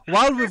 Okay,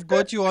 while we've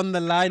got you on the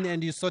line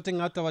and you're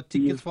sorting out our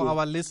tickets for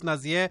our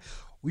listeners here,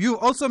 you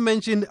also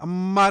mentioned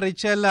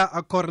Marichella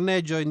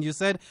Cornejo, and you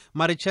said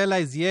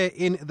Marichella is here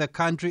in the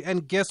country.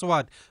 And guess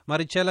what?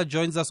 Marichella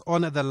joins us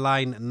on the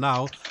line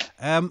now.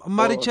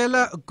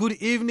 Marichella, good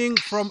evening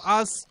from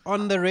us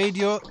on the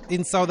radio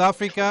in South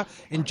Africa,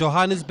 in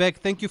Johannesburg.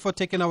 Thank you for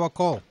taking our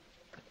call.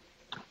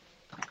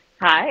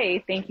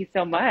 Hi, thank you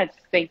so much.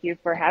 Thank you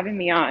for having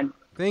me on.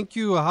 Thank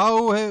you.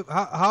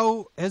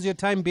 How has your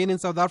time been in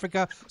South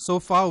Africa so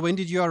far? When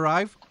did you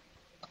arrive?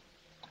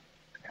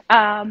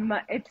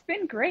 It's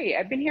been great.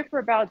 I've been here for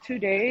about 2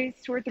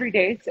 or 3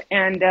 days,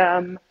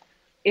 and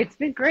it's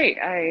been great.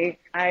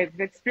 I've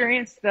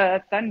experienced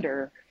the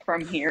thunder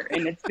from here,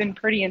 and it's been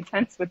pretty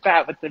intense with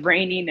that, with the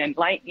raining and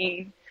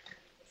lightning.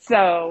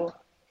 So,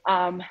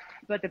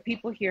 but the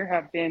people here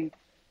have been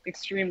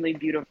extremely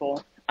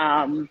beautiful.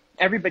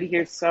 Everybody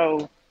here is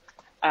so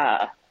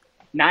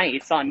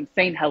nice on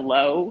saying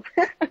hello.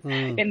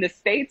 In the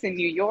States, in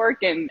New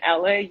York and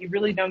LA, you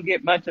really don't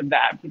get much of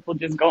that. People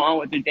just go on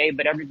with their day,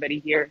 but everybody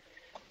here,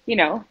 you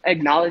know,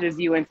 acknowledges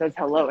you and says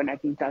hello. And I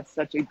think that's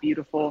such a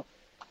beautiful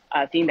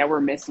thing that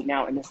we're missing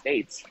out in the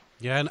States.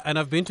 Yeah, and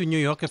I've been to New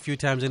York a few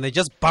times, and they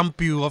just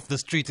bump you off the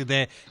street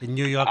there in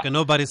New York, and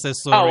nobody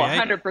says sorry.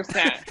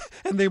 100%.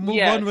 And they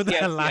move on with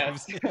their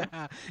lives.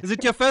 Yeah. Is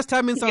it your first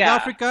time in South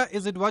Africa?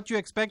 Is it what you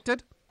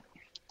expected?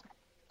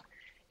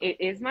 It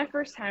is my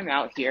first time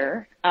out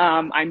here.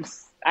 I'm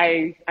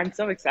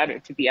so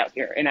excited to be out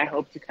here, and I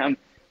hope to come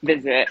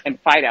visit and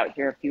fight out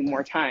here a few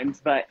more times.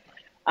 But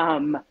I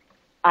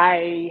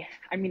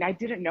mean, I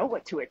didn't know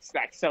what to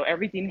expect, so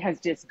everything has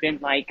just been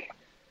like,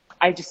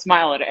 I just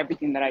smile at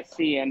everything that I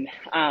see. And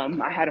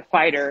I had a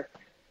fighter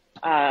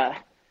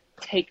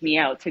take me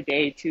out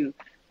today to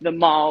the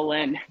mall,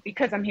 and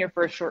because I'm here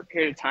for a short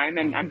period of time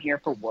and I'm here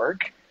for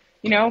work,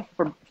 you know,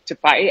 to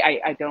fight,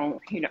 I don't,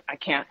 you know, I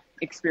can't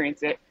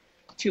experience it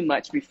too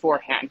much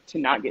beforehand to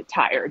not get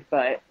tired.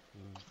 But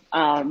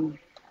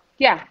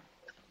yeah.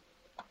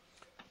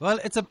 Well,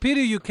 it's a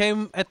pity you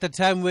came at the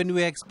time when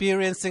we were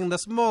experiencing the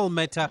small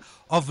matter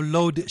of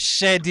load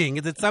shedding.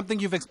 Is it something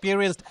you've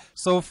experienced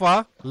so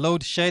far,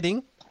 load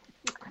shedding?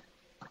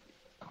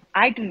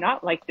 I do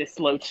not like this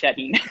load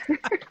shedding.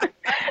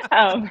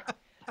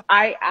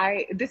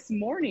 This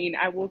morning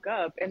I woke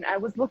up and I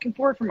was looking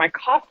forward for my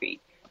coffee.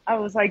 I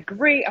was like,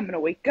 great, I'm going to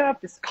wake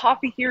up. This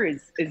coffee here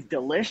is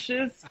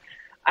delicious.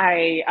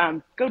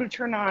 I go to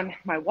turn on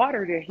my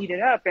water to heat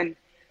it up and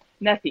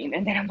nothing.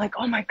 And then I'm like,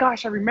 oh my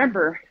gosh, I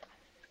remember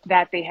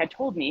that they had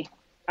told me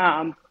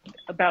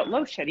about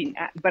load shedding,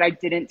 but I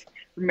didn't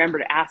remember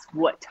to ask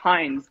what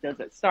times does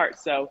it start.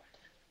 So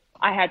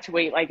I had to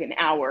wait like an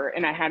hour,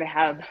 and I had to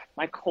have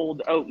my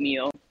cold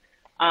oatmeal.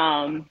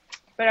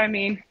 But I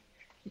mean,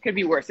 it could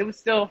be worse. It was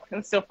still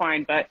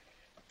fine. But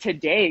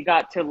today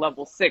got to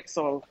level 6,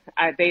 so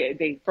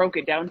they broke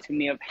it down to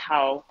me of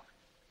how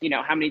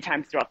many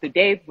times throughout the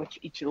day, which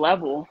each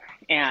level,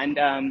 and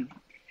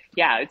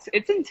yeah,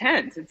 it's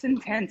intense. It's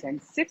intense,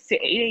 and 6 to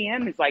 8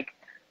 a.m. is like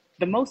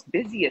the most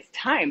busiest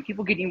time.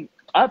 People getting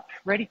up,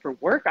 ready for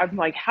work. I'm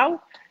like,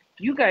 how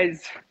do you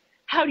guys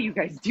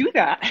do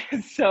that?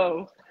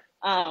 So,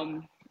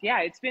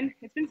 yeah, it's been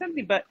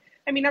something. But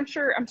I mean, I'm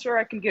sure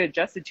I can get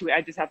adjusted to it.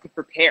 I just have to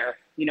prepare,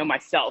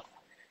 myself.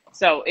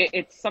 So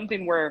it's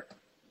something where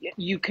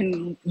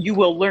you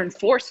will learn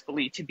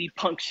forcefully to be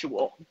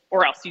punctual,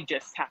 or else you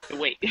just have to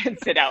wait and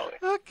sit out.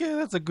 Okay,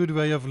 that's a good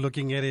way of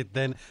looking at it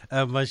then,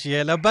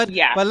 Mashiela. But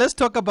let's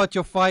talk about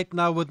your fight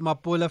now with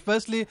Mapula.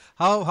 Firstly,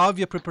 how have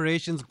your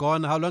preparations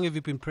gone? How long have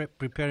you been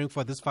preparing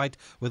for this fight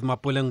with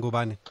Mapula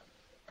Ngubane?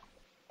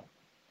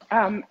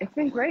 It's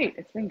been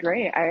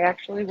great. I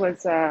actually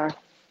was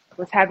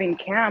having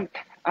camp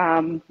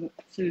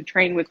to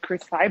train with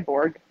Chris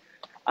Cyborg.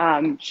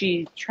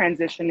 She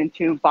transitioned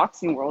into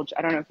boxing world.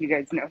 I don't know if you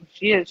guys know who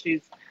she is.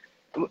 She's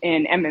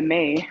in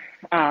MMA.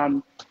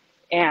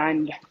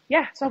 And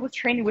yeah, so I was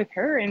training with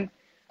her, and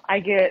I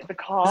get the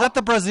call. Is that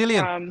the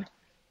Brazilian?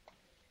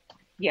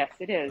 Yes,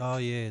 it is. Oh,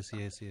 yes.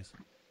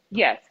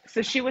 Yes.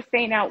 So she was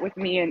staying out with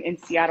me in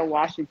Seattle,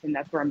 Washington.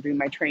 That's where I'm doing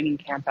my training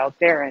camp out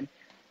there.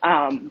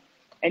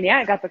 And yeah,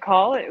 I got the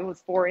call. It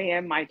was 4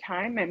 a.m. my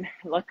time, and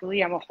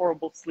luckily I'm a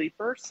horrible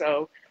sleeper.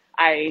 So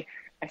I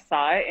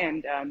saw it,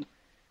 and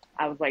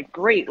I was like,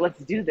 great, let's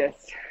do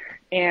this.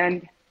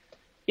 And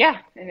yeah,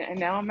 and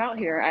now I'm out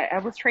here. I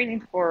was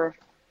training for,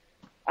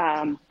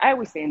 I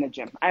always stay in the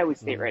gym. I always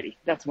stay ready.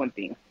 That's one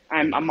thing.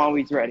 I'm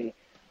always ready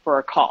for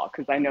a call,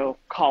 because I know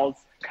calls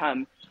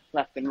come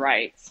left and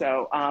right.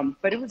 So,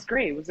 but it was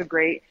great. It was a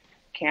great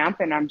camp,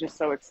 and I'm just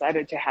so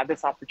excited to have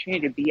this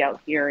opportunity to be out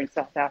here in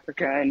South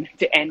Africa and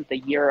to end the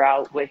year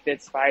out with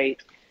this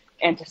fight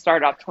and to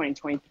start off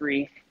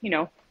 2023,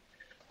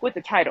 with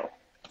the title.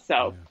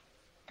 So.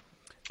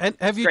 And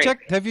have you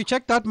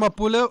checked out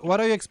Mapula? What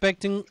are you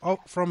expecting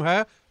from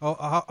her? Or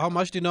how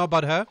much do you know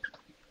about her?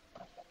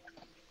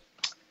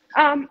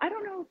 I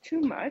don't know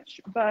too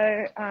much,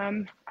 but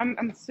I'm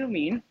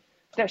assuming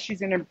that she's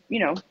gonna,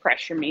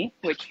 pressure me,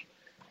 which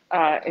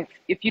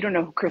if you don't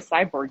know who Chris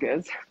Cyborg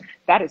is,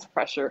 that is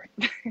pressure.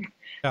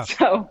 Yeah.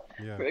 So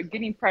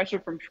getting pressure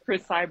from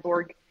Chris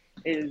Cyborg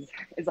is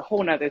a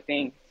whole nother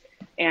thing.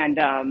 And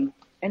I'm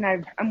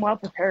well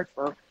prepared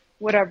for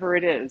whatever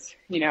it is,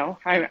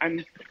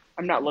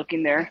 I'm not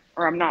looking there,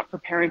 or I'm not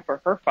preparing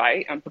for her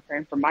fight. I'm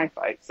preparing for my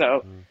fight.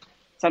 So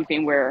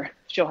something where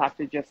she'll have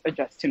to just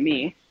adjust to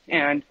me,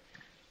 and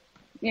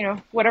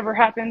whatever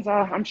happens,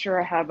 I'm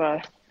sure I have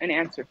an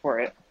answer for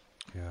it.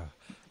 Yeah.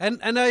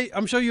 And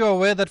I'm sure you're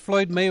aware that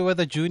Floyd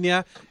Mayweather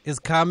Jr. is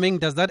coming.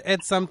 Does that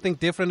add something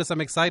different, some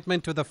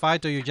excitement to the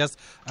fight, or you just,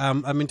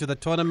 to the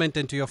tournament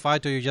and to your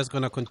fight, or you're just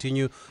going to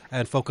continue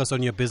and focus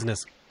on your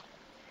business?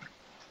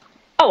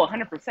 Oh,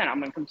 100%. I'm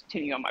going to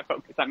continue on my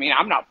focus. I mean,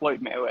 I'm not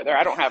Floyd Mayweather.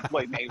 I don't have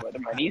Floyd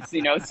Mayweather money,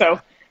 so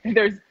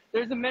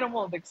there's a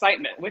minimal of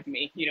excitement with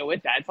me,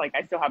 with that. It's like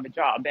I still have a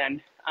job. And,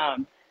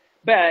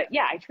 but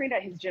yeah, I trained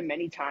at his gym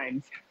many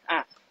times.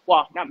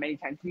 Well, not many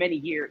times, many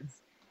years.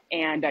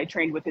 And I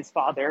trained with his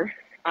father.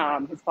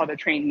 His father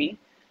trained me.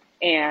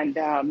 And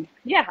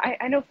yeah,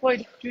 I know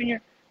Floyd Jr.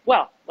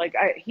 well. Like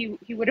he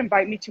would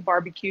invite me to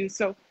barbecue.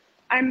 So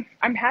I'm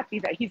happy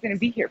that he's going to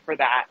be here for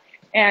that.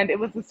 And it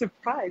was a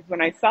surprise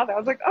when I saw that. I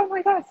was like, oh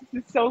my gosh,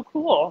 this is so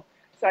cool.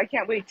 So I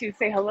can't wait to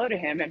say hello to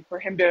him, and for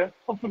him to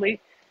hopefully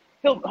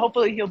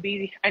he'll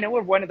be, I know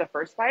we're one of the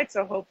first fights,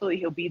 so hopefully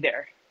he'll be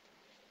there.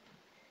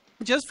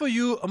 Just for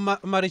you,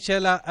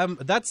 Marichela,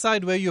 that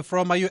side where you're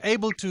from, are you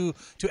able to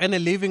earn a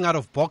living out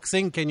of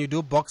boxing? Can you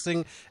do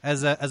boxing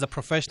as a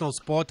professional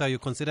sport? Are you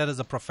considered as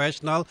a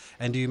professional,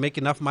 and do you make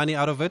enough money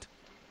out of it?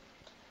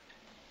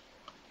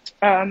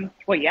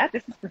 Well, yeah,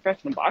 this is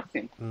professional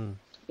boxing.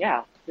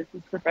 Yeah, this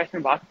is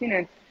professional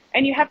boxing,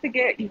 and you have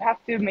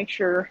to make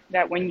sure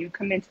that when you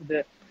come into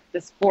the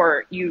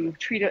sport, you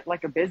treat it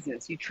like a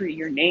business. You treat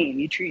your name,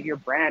 you treat your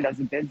brand as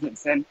a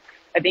business, and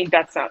I think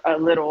that's a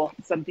little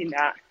something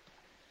that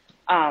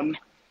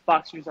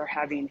boxers are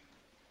having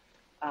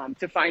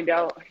to find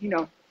out,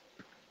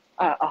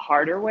 a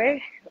harder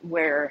way,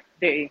 where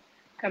they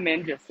come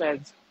in just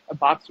as a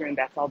boxer and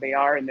that's all they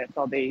are and that's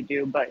all they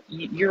do. But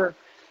you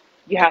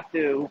have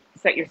to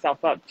set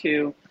yourself up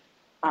to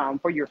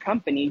for your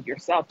company,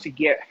 yourself, to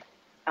get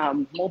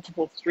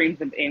multiple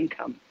streams of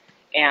income.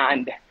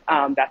 And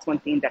that's one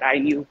thing that I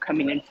knew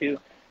coming into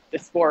the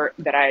sport,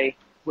 that I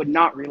would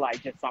not rely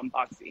just on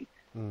boxing.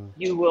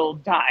 You will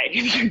die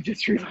if you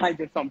just rely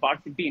just on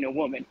boxing, being a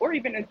woman, or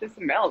even as just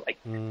a male,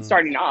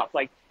 starting off,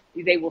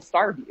 they will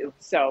starve you.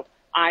 So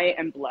I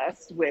am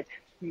blessed with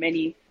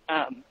many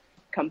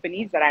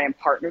companies that I am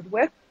partnered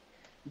with,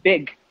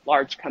 big,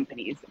 large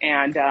companies.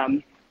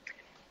 And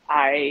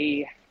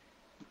I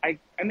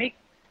make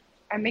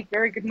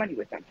very good money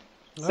with them.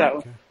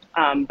 So,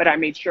 but I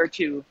made sure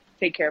to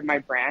take care of my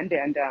brand,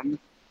 and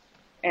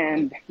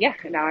yeah,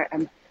 now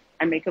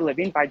I make a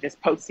living by just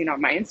posting on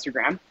my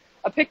Instagram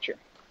a picture,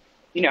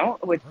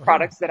 with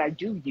products that I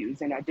do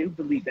use and I do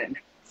believe in.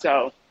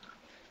 So,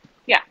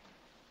 yeah,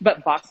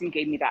 but boxing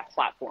gave me that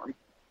platform.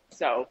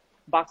 So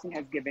boxing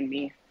has given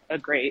me a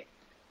great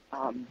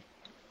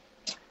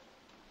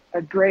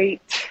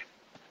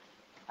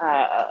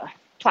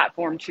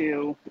platform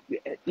to,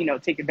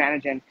 take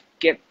advantage and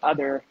get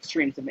other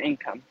streams of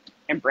income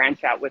and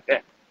branch out with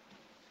it.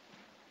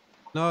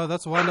 No,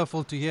 that's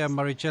wonderful to hear,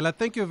 Marichela.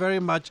 Thank you very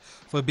much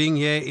for being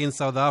here in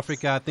South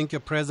Africa. I think your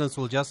presence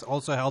will just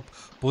also help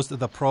boost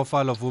the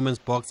profile of women's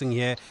boxing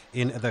here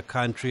in the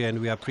country,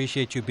 and we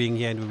appreciate you being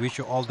here, and we wish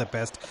you all the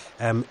best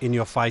in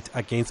your fight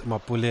against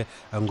Mapule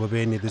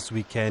Ngobeni this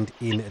weekend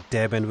in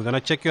Durban. We're going to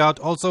check you out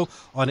also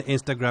on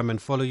Instagram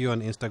and follow you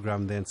on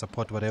Instagram there and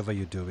support whatever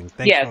you're doing.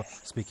 Thanks for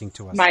speaking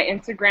to us. My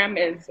Instagram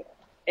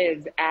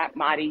is at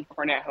Mari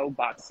Cornejo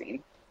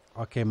Boxing.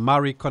 Okay,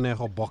 Mari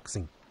Cornejo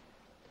Boxing.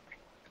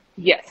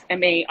 Yes,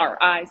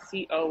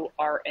 MARICORNEJO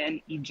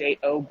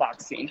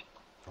Boxing.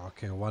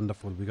 Okay,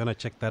 wonderful. We're going to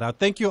check that out.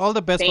 Thank you. All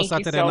the best for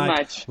Saturday night.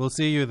 Much. We'll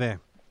see you there.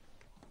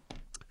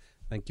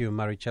 Thank you,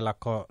 Marichela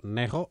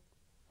Cornejo,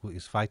 who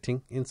is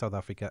fighting in South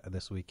Africa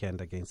this weekend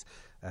against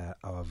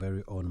our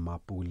very own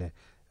Mapule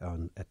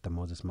at the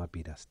Moses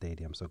Mabhida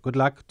Stadium. So good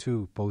luck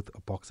to both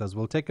boxers.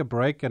 We'll take a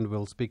break and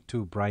we'll speak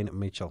to Brian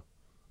Mitchell.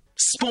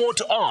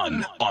 Sport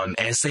on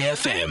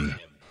SAFM.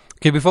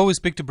 Okay, before we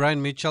speak to Brian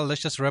Mitchell,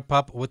 let's just wrap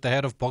up with the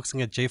head of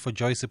boxing at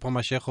J4Joy, Sipho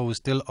Mashego, who's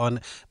still on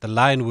the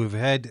line. We've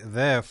heard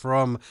there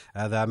from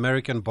the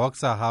American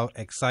boxer how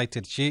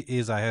excited she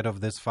is ahead of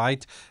this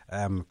fight.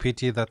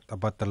 Pity that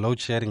about the load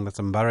shedding that's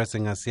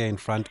embarrassing us here in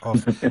front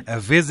of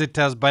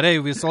visitors. But hey,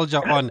 we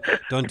soldier on,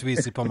 don't we,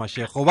 Sipho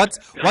Mashego?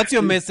 What's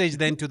your message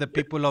then to the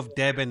people of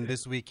Durban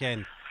this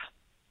weekend?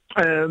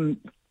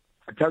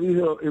 We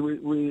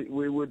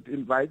would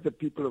invite the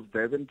people of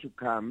Durban to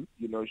come,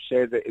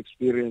 share the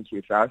experience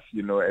with us,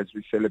 as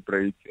we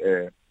celebrate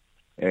the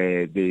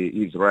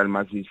His Royal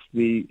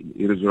Majesty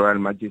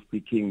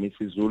King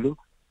Mrs. Zulu.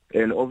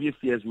 And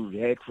obviously, as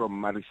we've heard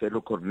from Marcelo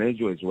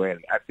Cornejo as well,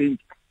 I think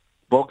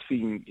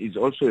boxing is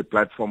also a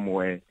platform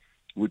where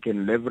we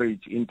can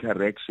leverage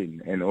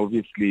interaction and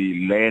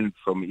obviously learn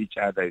from each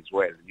other as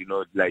well.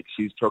 Like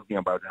she's talking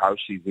about how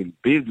she's in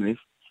business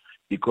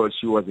because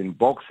she was in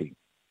boxing.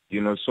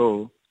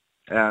 So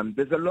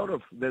there's a lot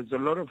of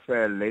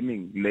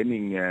learning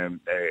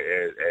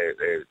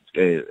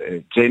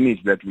journeys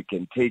that we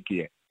can take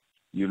here,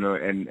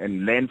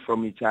 and learn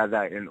from each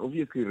other and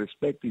obviously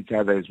respect each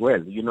other as well,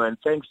 and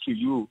thanks to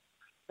you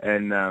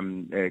and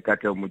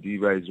Katlego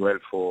Modiba as well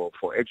for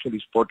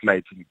actually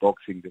spotlighting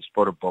boxing, the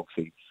sport of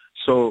boxing.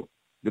 So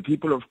the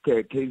people of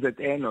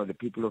KZN or the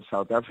people of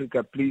South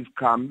Africa, please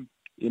come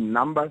in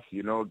numbers,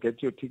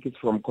 get your tickets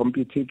from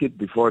CompuTicket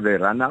before they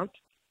run out.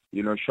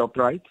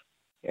 ShopRite.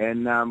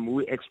 And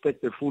we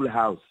expect a full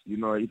house.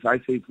 If I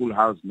say full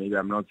house, maybe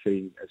I'm not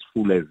saying as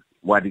full as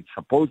what it's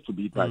supposed to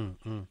be, but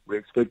we're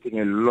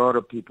expecting a lot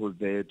of people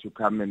there to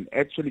come and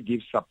actually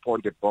give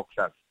support to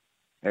boxers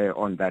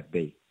on that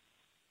day.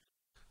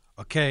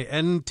 Okay,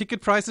 and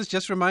ticket prices,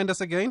 just remind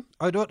us again.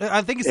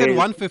 I think you said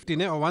 150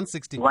 or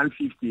 160.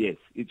 150, yes.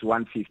 It's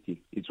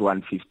 150. It's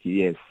 150,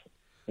 yes.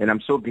 And I'm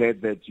so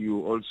glad that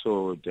you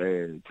also,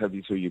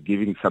 Tabiso, you're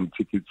giving some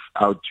tickets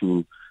out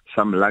to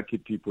some lucky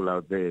people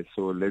out there.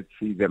 So let's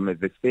see them at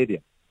the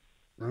stadium.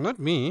 Not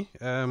me.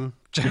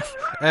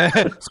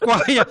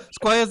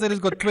 Squire said he's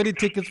got 20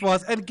 tickets for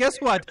us. And guess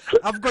what?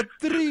 I've got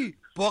 3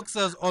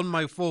 boxers on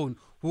my phone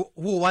who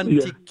want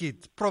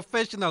tickets.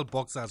 Professional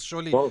boxers.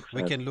 Surely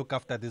we can look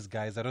after these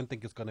guys. I don't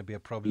think it's going to be a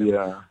problem.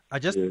 Yeah.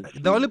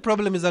 The only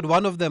problem is that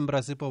one of them,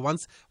 Brasipo,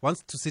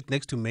 wants to sit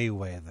next to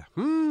Mayweather.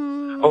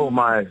 Oh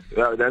my!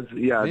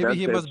 Maybe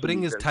he must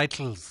bring his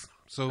titles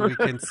so we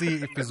can see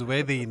if he's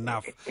worthy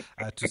enough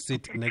to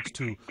sit next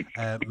to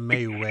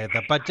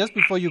Mayweather. But just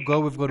before you go,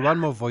 we've got one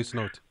more voice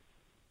note.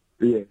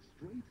 Yes.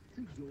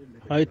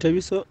 Hi,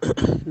 Tabiso.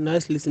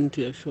 Nice listening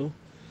to your show.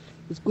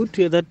 It's good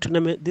to hear that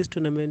this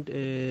tournament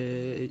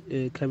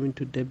coming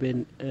to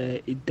Durban.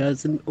 It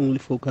doesn't only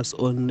focus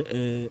on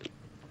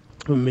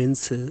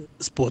men's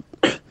sport.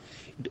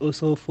 It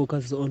also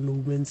focuses on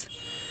women's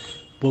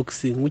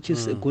boxing, which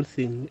is a good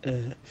thing.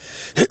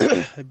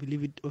 I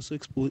believe it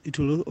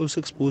will also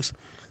expose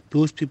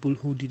those people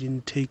who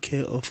didn't take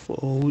care of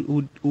or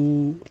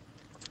who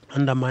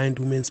undermined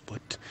women's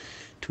sport.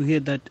 To hear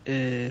that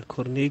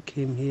Cornet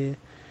came here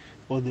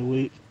all the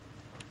way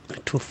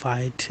to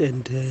fight,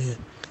 and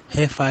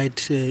her fight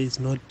she's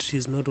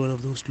not one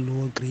of those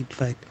lower grade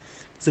fight.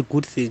 It's a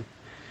good thing.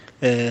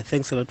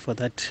 Thanks a lot for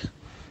that.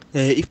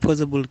 If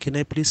possible, can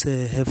I please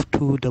have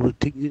 2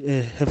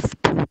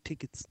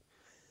 tickets?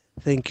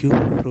 Thank you,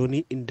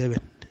 Ronnie in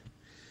Durban.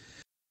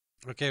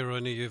 Okay,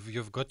 Ronnie,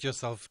 you've got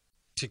yourself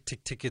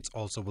tickets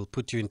also. We'll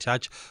put you in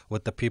touch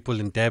with the people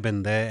in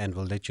Durban there, and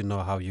we'll let you know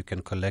how you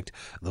can collect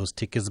those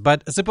tickets.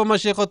 But Sipho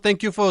Mashego,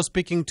 thank you for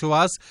speaking to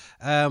us.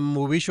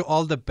 We wish you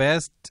all the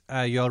best.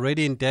 You're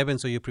already in Durban,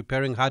 so you're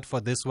preparing hard for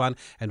this one,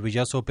 and we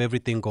just hope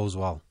everything goes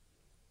well.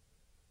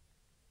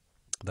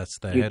 That's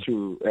the head.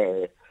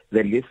 To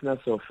the listeners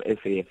of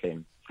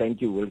SAFM,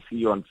 thank you. We'll see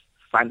you on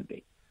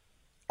Sunday.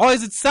 Oh,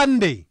 is it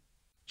Sunday?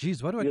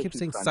 Jeez, why do I keep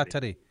saying Sunday.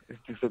 Saturday? It's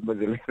December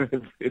the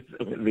 11th. The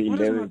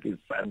 11th is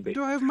Sunday.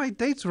 Do I have my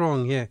dates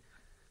wrong here?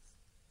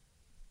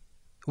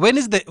 When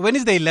is the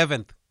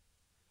 11th?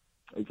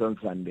 It's on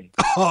Sunday.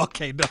 Oh,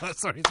 okay, no,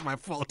 sorry, it's my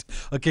fault.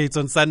 Okay, it's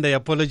on Sunday.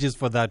 Apologies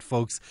for that,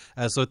 folks.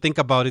 So think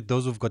about it.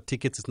 Those who've got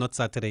tickets, it's not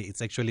Saturday.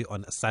 It's actually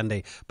on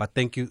Sunday. But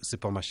thank you,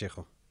 Sipho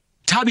Mashego.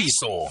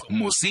 Thabiso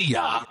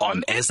Mosia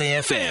on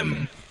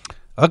SAFM.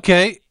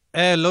 Okay.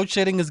 Load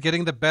shedding is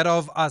getting the better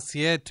of us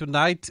here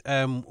tonight.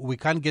 We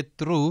can't get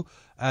through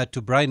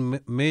to Brian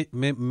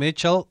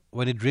Mitchell.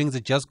 When it rings,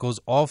 it just goes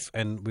off,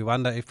 and we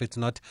wonder if it's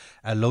not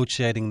a load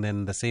shedding,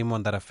 then the same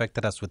one that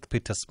affected us with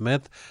Peter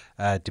Smith,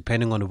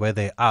 depending on where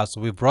they are.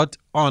 So we brought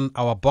on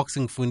our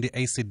boxing fundi,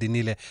 AC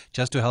Dinile,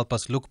 just to help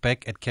us look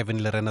back at Kevin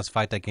Lerena's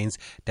fight against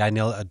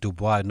Daniel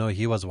Dubois. I know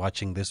he was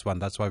watching this one.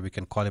 That's why we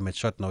can call him at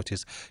short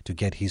notice to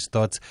get his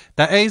thoughts.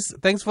 The Ace,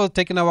 thanks for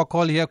taking our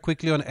call here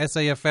quickly on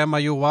SAFM.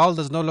 Are you well?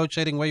 There's no load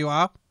shedding where you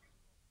are?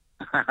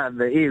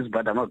 There is,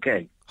 but I'm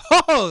okay.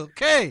 Oh,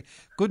 okay.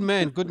 Good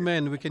man.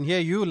 We can hear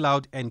you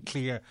loud and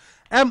clear.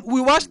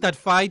 We watched that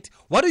fight.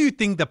 What do you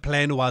think the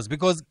plan was?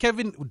 Because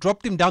Kevin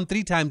dropped him down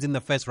 3 times in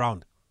the first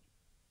round.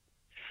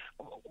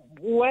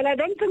 Well, I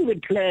don't think the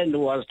plan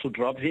was to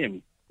drop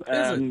him.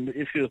 I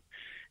really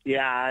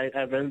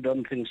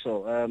don't think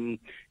so.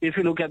 If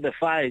you look at the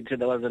fight,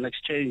 there was an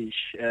exchange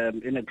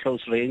in a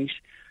close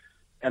range,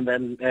 and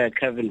then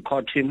Kevin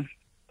caught him.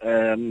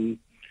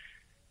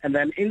 And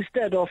then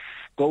instead of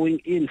going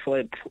in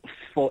for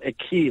a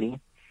kill,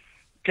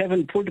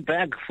 Kevin pulled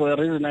back for a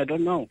reason I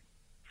don't know.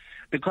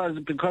 Because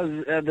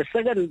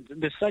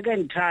the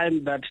second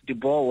time that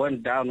Dubois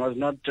went down was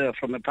not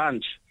from a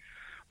punch,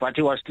 but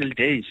he was still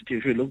dazed.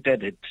 If you looked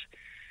at it,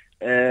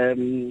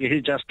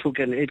 he just took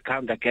an 8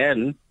 count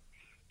again,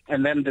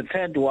 and then the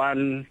third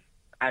one,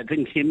 I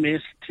think he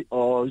missed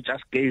or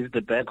just gazed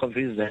the back of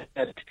his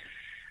head,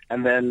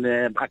 and then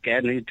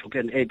again he took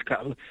an 8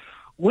 count.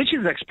 Which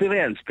is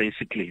experience,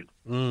 basically.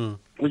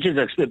 Which is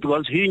experience,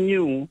 because he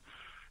knew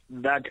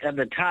that at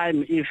the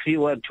time, if he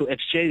were to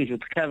exchange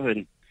with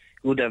Kevin,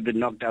 he would have been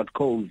knocked out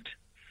cold.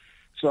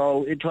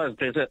 So it was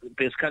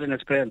basically an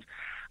experience.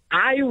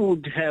 I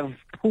would have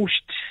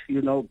pushed,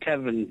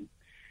 Kevin,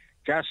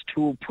 just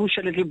to push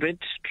a little bit,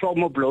 throw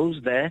more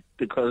blows there,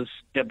 because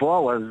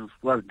Dubois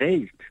was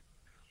dazed.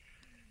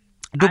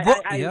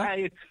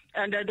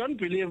 And I don't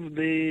believe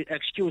the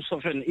excuse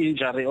of an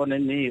injury on a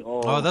knee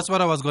or... Oh, that's what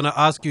I was going to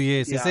ask you,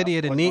 yes. He said he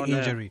had a knee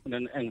injury.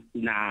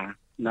 Nah,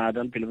 I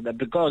don't believe that.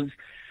 Because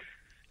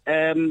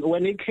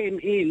when he came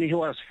in, he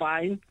was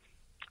fine.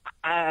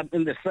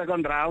 In the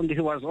second round, he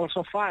was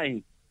also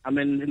fine. I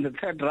mean, in the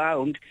third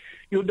round,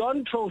 you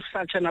don't throw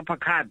such an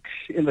uppercut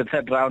in the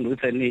third round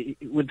with a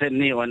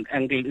knee or an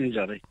ankle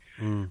injury.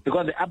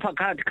 Because the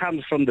uppercut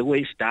comes from the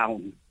waist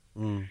down.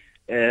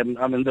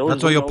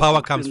 That's where your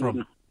power comes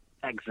from.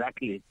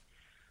 Exactly.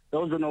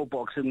 Those who know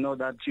boxing know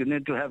that you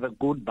need to have a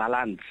good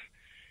balance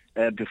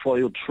before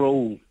you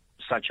throw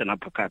such an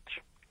uppercut.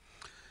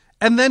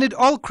 And then it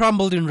all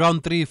crumbled in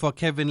round 3 for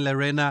Kevin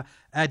Lerena.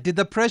 Did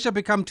the pressure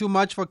become too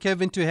much for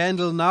Kevin to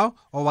handle now,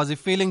 or was he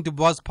feeling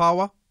Dubois'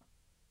 power?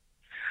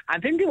 I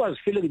think he was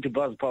feeling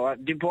Dubois' power.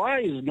 Dubois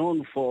is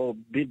known for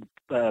big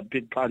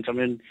punch. I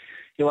mean,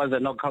 he was a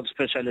knockout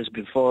specialist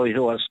before he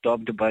was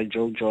stopped by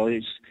Joe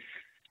Joyce.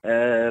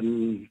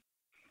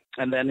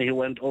 And then he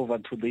went over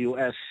to the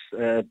U.S.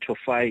 To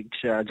fight,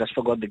 I just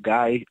forgot the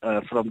guy,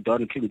 from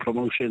Don King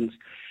Promotions.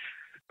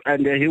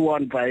 And he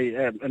won by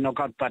a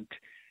knockout. But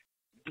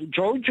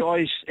Joe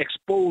Joyce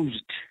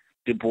exposed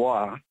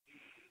Dubois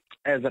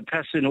as a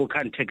person who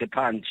can't take a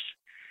punch.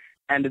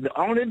 And the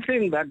only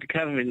thing that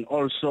Kevin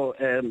also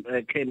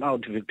came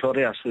out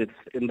victorious with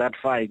in that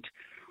fight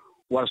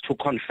was to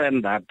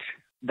confirm that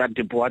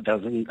Dubois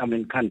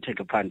can't take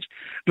a punch.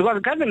 Because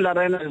Kevin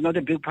Lerena is not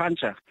a big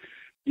puncher.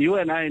 You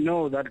and I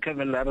know that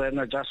Kevin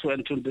Lerena just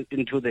went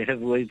into the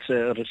heavyweights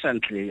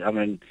recently. I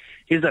mean,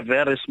 he's a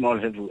very small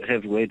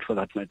heavyweight for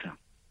that matter.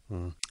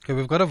 Okay,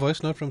 we've got a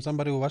voice note from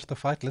somebody who watched the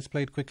fight. Let's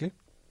play it quickly.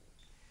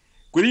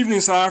 Good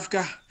evening, South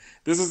Africa.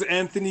 This is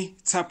Anthony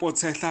Tsapo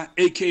Tsetla,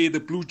 a.k.a. the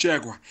Blue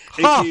Jaguar,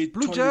 a.k.a.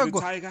 Blue Tony Jaguar. the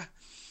Tiger,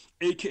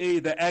 a.k.a.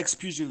 the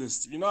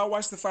ex-pugilist. I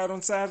watched the fight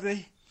on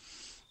Saturday.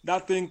 I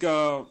think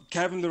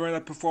Kevin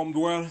Lerena performed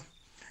well.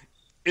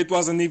 It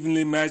was an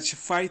evenly matched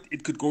fight.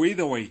 It could go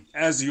either way.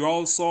 As you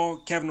all saw,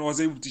 Kevin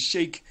was able to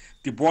shake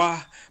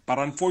Dubois, but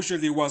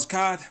unfortunately was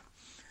caught.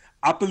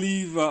 I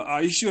believe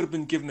he should have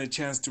been given a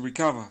chance to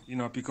recover,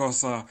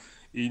 because, the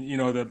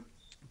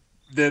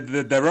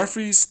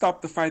referee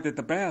stopped the fight at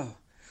the bell.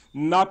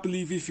 I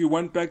believe if he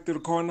went back to the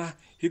corner,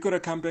 he could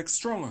have come back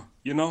stronger,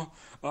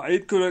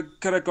 It could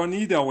have gone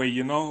either way,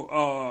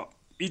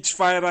 each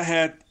fighter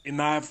had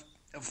enough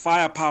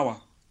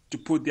firepower to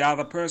put the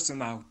other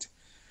person out.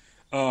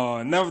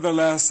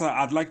 Nevertheless,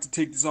 I'd like to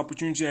take this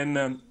opportunity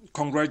and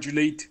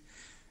congratulate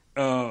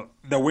the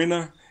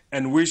winner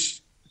and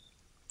wish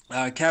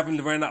Kevin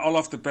Lerena all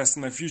of the best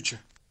in the future.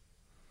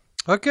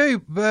 Okay,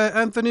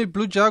 Anthony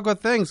Blue Jaguar,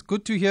 thanks.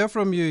 Good to hear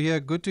from you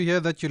here. Good to hear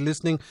that you're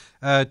listening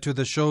to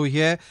the show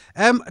here.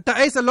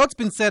 Taisa, a lot's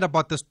been said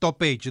about the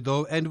stoppage,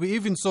 though, and we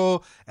even saw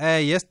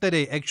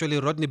yesterday,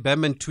 actually, Rodney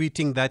Berman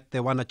tweeting that they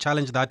want to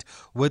challenge that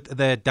with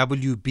the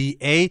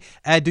WBA.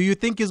 Do you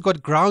think he's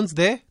got grounds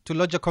there to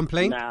lodge a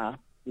complaint?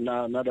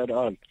 No, not at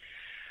all.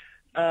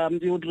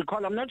 You would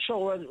recall, I'm not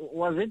sure,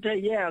 was it a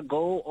year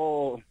ago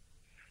or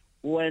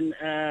when...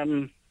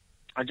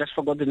 I just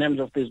forgot the names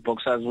of these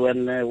boxers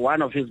when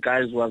one of his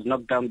guys was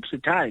knocked down 3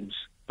 times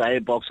by a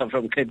boxer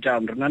from Cape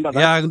Town. Remember that?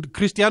 Yeah,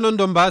 Cristiano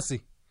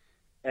Ndombasi.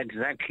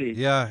 Exactly.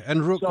 Yeah,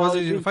 and Rook, was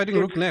he fighting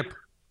Rook Knapp?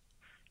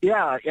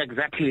 Yeah,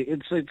 exactly.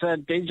 It's a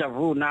deja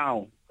vu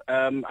now.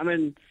 I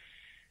mean,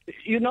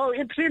 you know,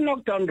 a 3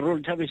 knockdown rule,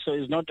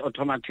 Tabiso, is not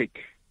automatic.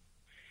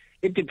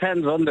 It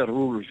depends on the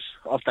rules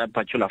of that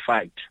particular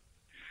fight.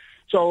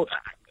 So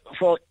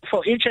for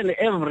each and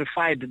every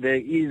fight, there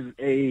is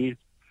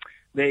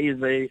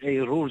a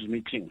rules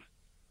meeting.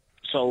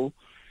 So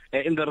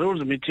in the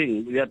rules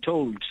meeting, we are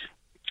told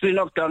 3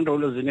 knockdown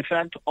rule is in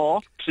effect or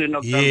 3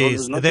 knockdown rule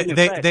is not in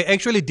effect. They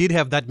actually did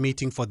have that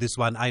meeting for this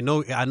one. I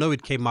know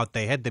it came out.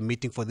 They had the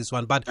meeting for this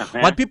one. But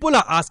what people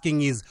are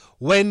asking is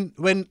when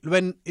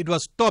it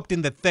was stopped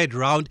in the 3rd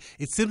round,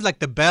 it seems like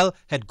the bell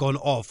had gone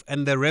off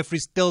and the referee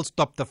still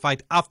stopped the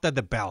fight after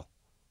the bell.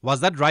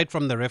 Was that right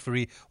from the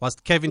referee? Was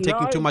Kevin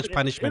taking too much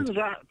punishment?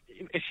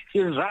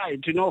 He's right.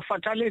 You know,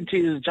 fatality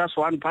is just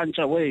one punch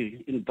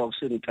away in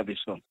boxing,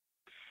 Tabiso.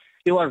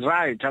 He was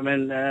right. I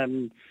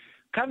mean,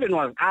 Kevin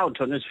was out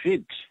on his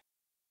feet.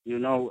 You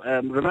know,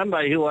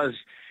 remember he was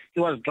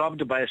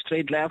dropped by a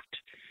straight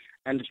left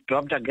and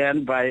dropped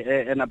again by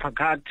an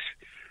uppercut.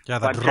 Yeah,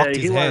 that rocked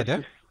his head,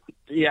 eh?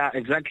 Yeah,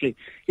 exactly.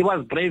 He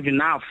was brave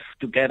enough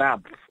to get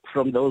up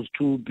from those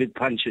 2 big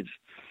punches.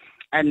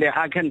 And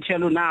I can tell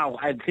you now,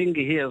 I think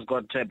he has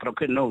got a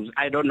broken nose.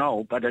 I don't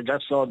know, but I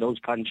just saw those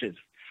punches.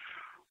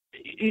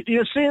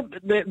 You see,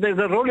 there's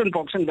a rule in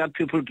boxing that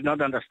people do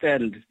not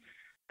understand,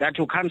 that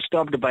you can't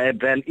stop by a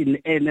bell in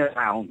any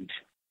round.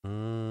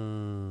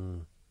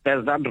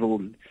 There's that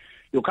rule.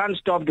 You can't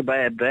stop by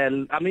a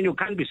bell. I mean, you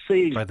can't be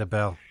saved by the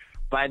bell.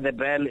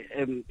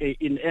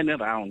 In any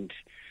round.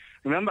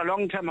 Remember, a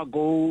long time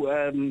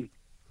ago,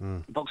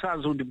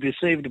 boxers would be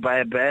saved by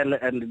a bell,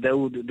 and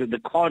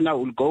the corner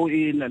would go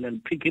in and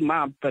then pick him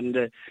up,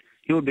 and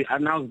he will be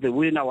announced the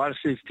winner whilst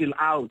he's still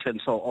out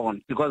and so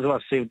on, because he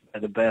was saved by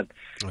the bell.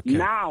 Okay.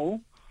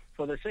 Now,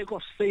 for the sake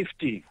of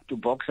safety to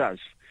boxers,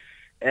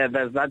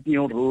 there's that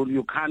new rule: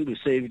 you can't be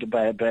saved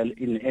by a bell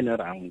in any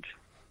round.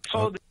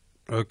 So.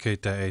 Okay,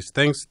 Taes.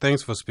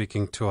 Thanks for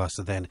speaking to us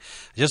then.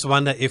 I just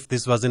wonder if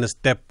this was in a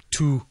step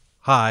too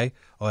high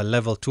or a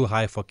level too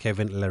high for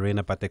Kevin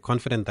Lerena, but they're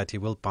confident that he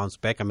will bounce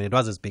back. I mean, it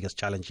was his biggest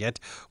challenge yet.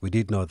 We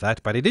did know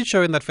that, but he did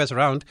show in that first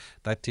round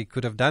that he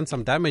could have done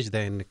some damage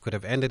there and could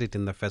have ended it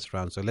in the first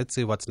round. So let's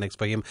see what's next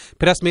for him.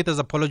 Peter Smith has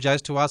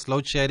apologized to us.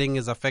 Load shedding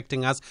is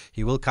affecting us.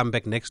 He will come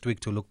back next week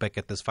to look back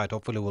at this fight.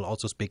 Hopefully we'll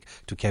also speak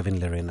to Kevin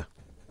Lerena.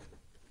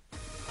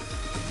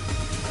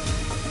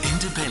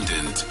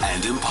 Independent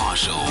and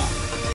impartial.